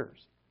for years.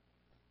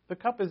 The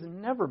cup has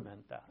never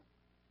meant that.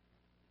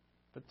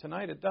 But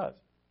tonight it does.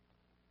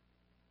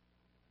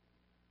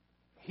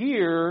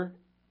 Here,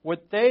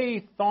 what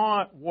they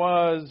thought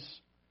was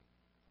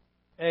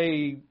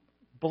a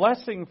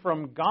blessing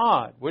from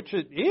God, which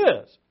it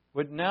is,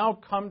 would now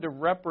come to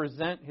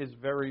represent his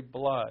very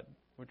blood,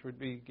 which would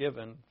be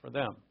given for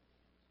them.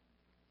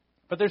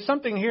 But there's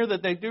something here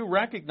that they do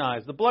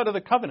recognize, the blood of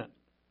the covenant.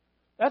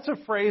 That's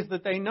a phrase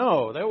that they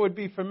know. That would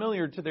be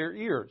familiar to their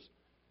ears.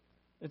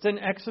 It's in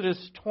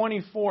Exodus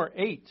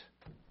 24:8.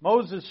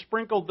 Moses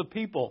sprinkled the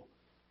people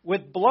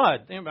with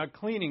blood. Think about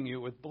cleaning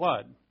you with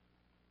blood.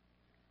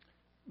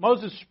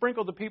 Moses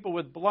sprinkled the people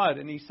with blood,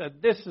 and he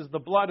said, this is the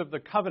blood of the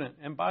covenant,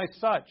 and by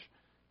such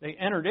they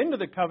entered into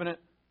the covenant,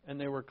 and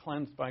they were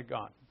cleansed by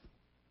God.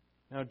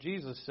 Now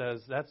Jesus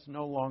says that's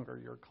no longer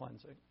your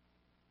cleansing.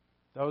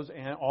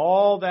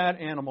 All that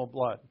animal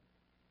blood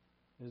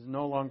is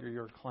no longer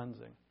your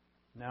cleansing.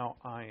 Now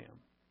I am.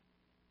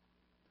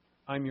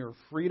 I'm your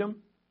freedom.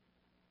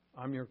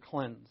 I'm your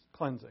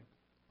cleansing.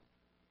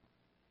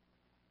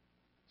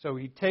 So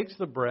he takes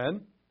the bread,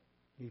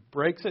 he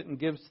breaks it and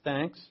gives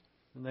thanks,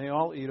 and they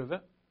all eat of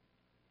it.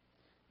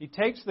 He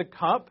takes the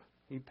cup,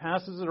 he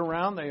passes it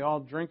around, they all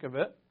drink of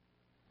it.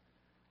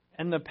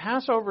 And the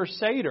Passover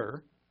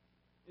Seder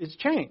is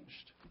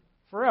changed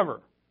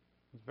forever.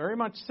 It's very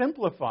much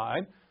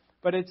simplified,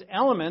 but its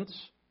elements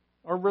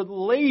are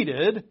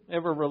related. They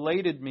have a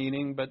related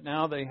meaning, but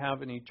now they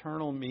have an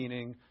eternal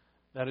meaning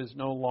that is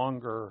no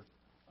longer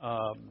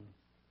of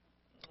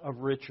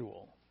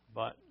ritual,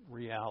 but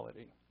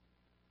reality.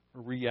 A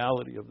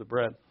reality of the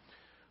bread.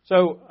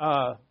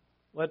 So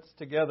let's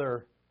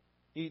together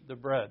eat the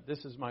bread.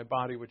 This is my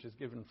body which is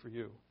given for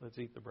you. Let's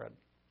eat the bread.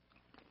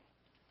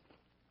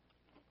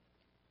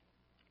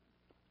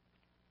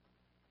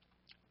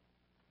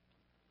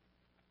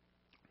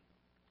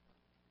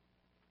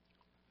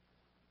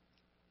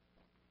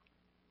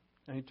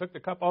 And he took the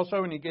cup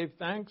also and he gave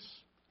thanks.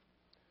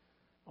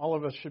 All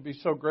of us should be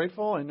so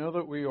grateful. I know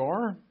that we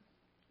are.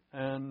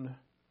 And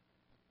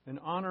in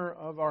honor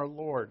of our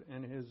Lord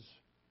and His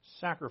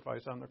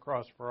sacrifice on the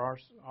cross for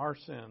our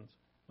sins,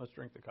 let's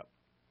drink the cup.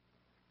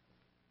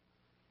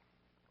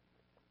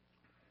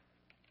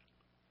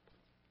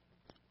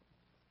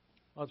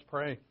 Let's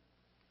pray.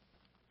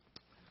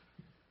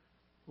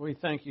 We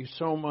thank you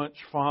so much,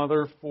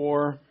 Father,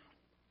 for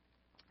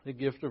the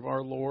gift of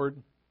our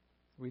Lord.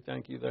 We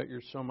thank you that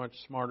you're so much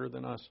smarter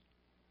than us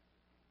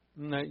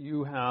and that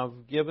you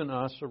have given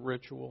us a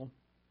ritual.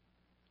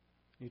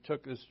 You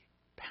took this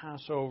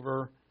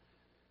Passover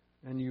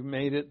and you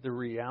made it the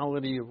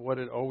reality of what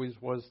it always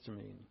was to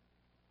mean.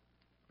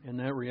 And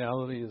that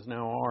reality is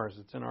now ours.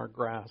 It's in our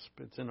grasp.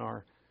 It's in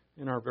our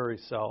very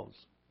selves,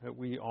 that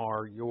we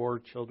are your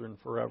children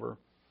forever.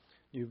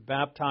 You've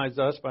baptized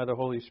us by the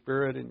Holy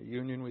Spirit in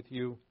union with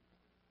you,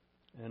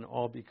 and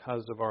all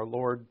because of our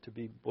Lord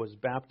was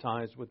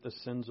baptized with the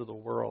sins of the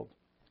world.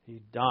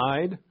 He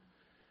died,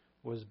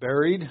 was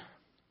buried,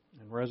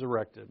 and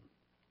resurrected.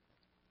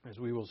 As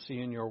we will see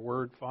in your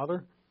word,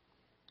 Father,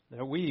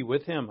 that we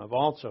with him have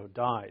also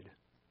died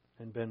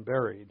and been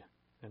buried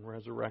and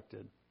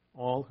resurrected,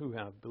 all who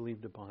have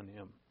believed upon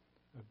him.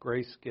 A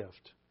grace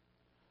gift.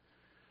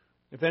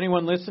 If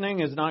anyone listening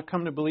has not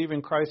come to believe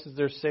in Christ as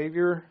their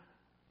Savior,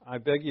 I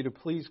beg you to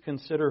please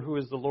consider who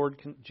is the Lord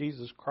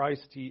Jesus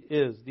Christ. He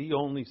is the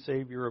only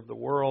Savior of the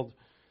world.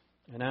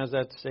 And as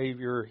that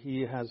Savior,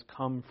 He has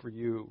come for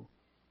you.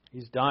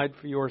 He's died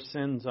for your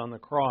sins on the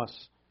cross.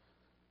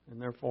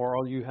 And therefore,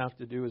 all you have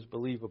to do is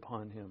believe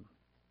upon Him.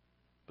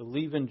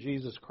 Believe in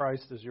Jesus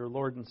Christ as your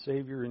Lord and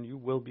Savior, and you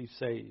will be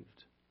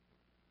saved.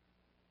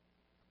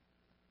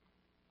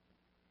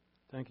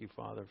 Thank you,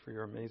 Father, for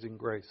your amazing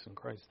grace. In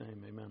Christ's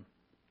name, amen.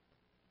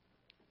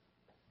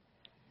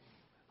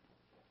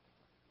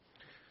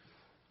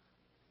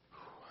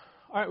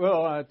 All right,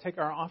 we'll take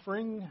our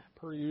offering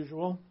per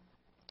usual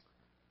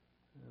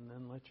and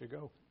then let you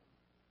go.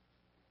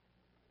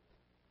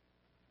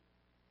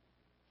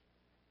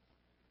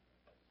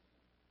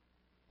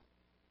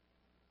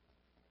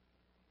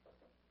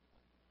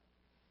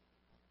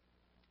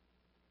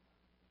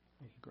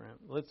 Thank you, Grant.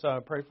 Let's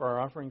pray for our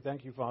offering.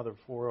 Thank you, Father,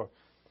 for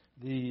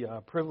the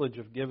privilege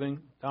of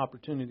giving, the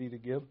opportunity to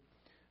give.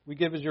 We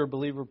give as your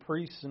believer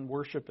priests and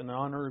worship in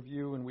honor of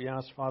you, and we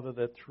ask, Father,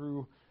 that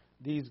through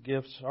these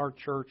gifts, our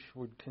church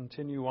would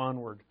continue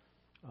onward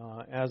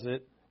as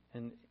it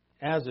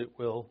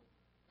will.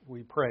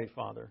 We pray,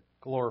 Father,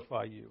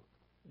 glorify you.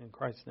 In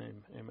Christ's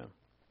name, amen.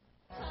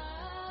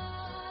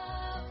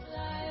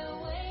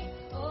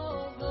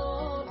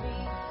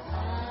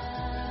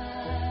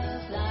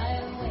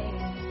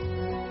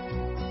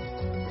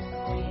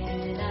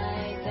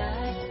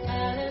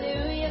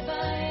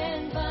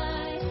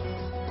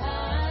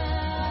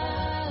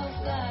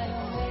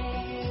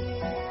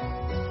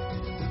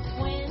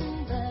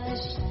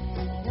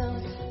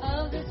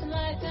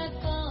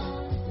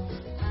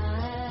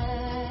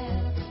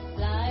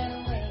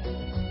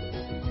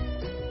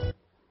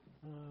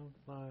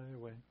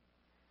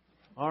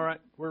 All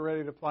right, we're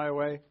ready to fly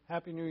away.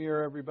 Happy New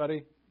Year, everybody.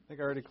 I think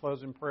I already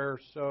closed in prayer,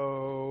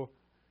 so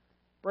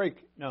break.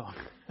 No.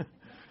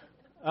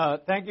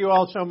 Thank you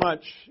all so much.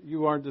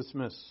 You are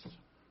dismissed.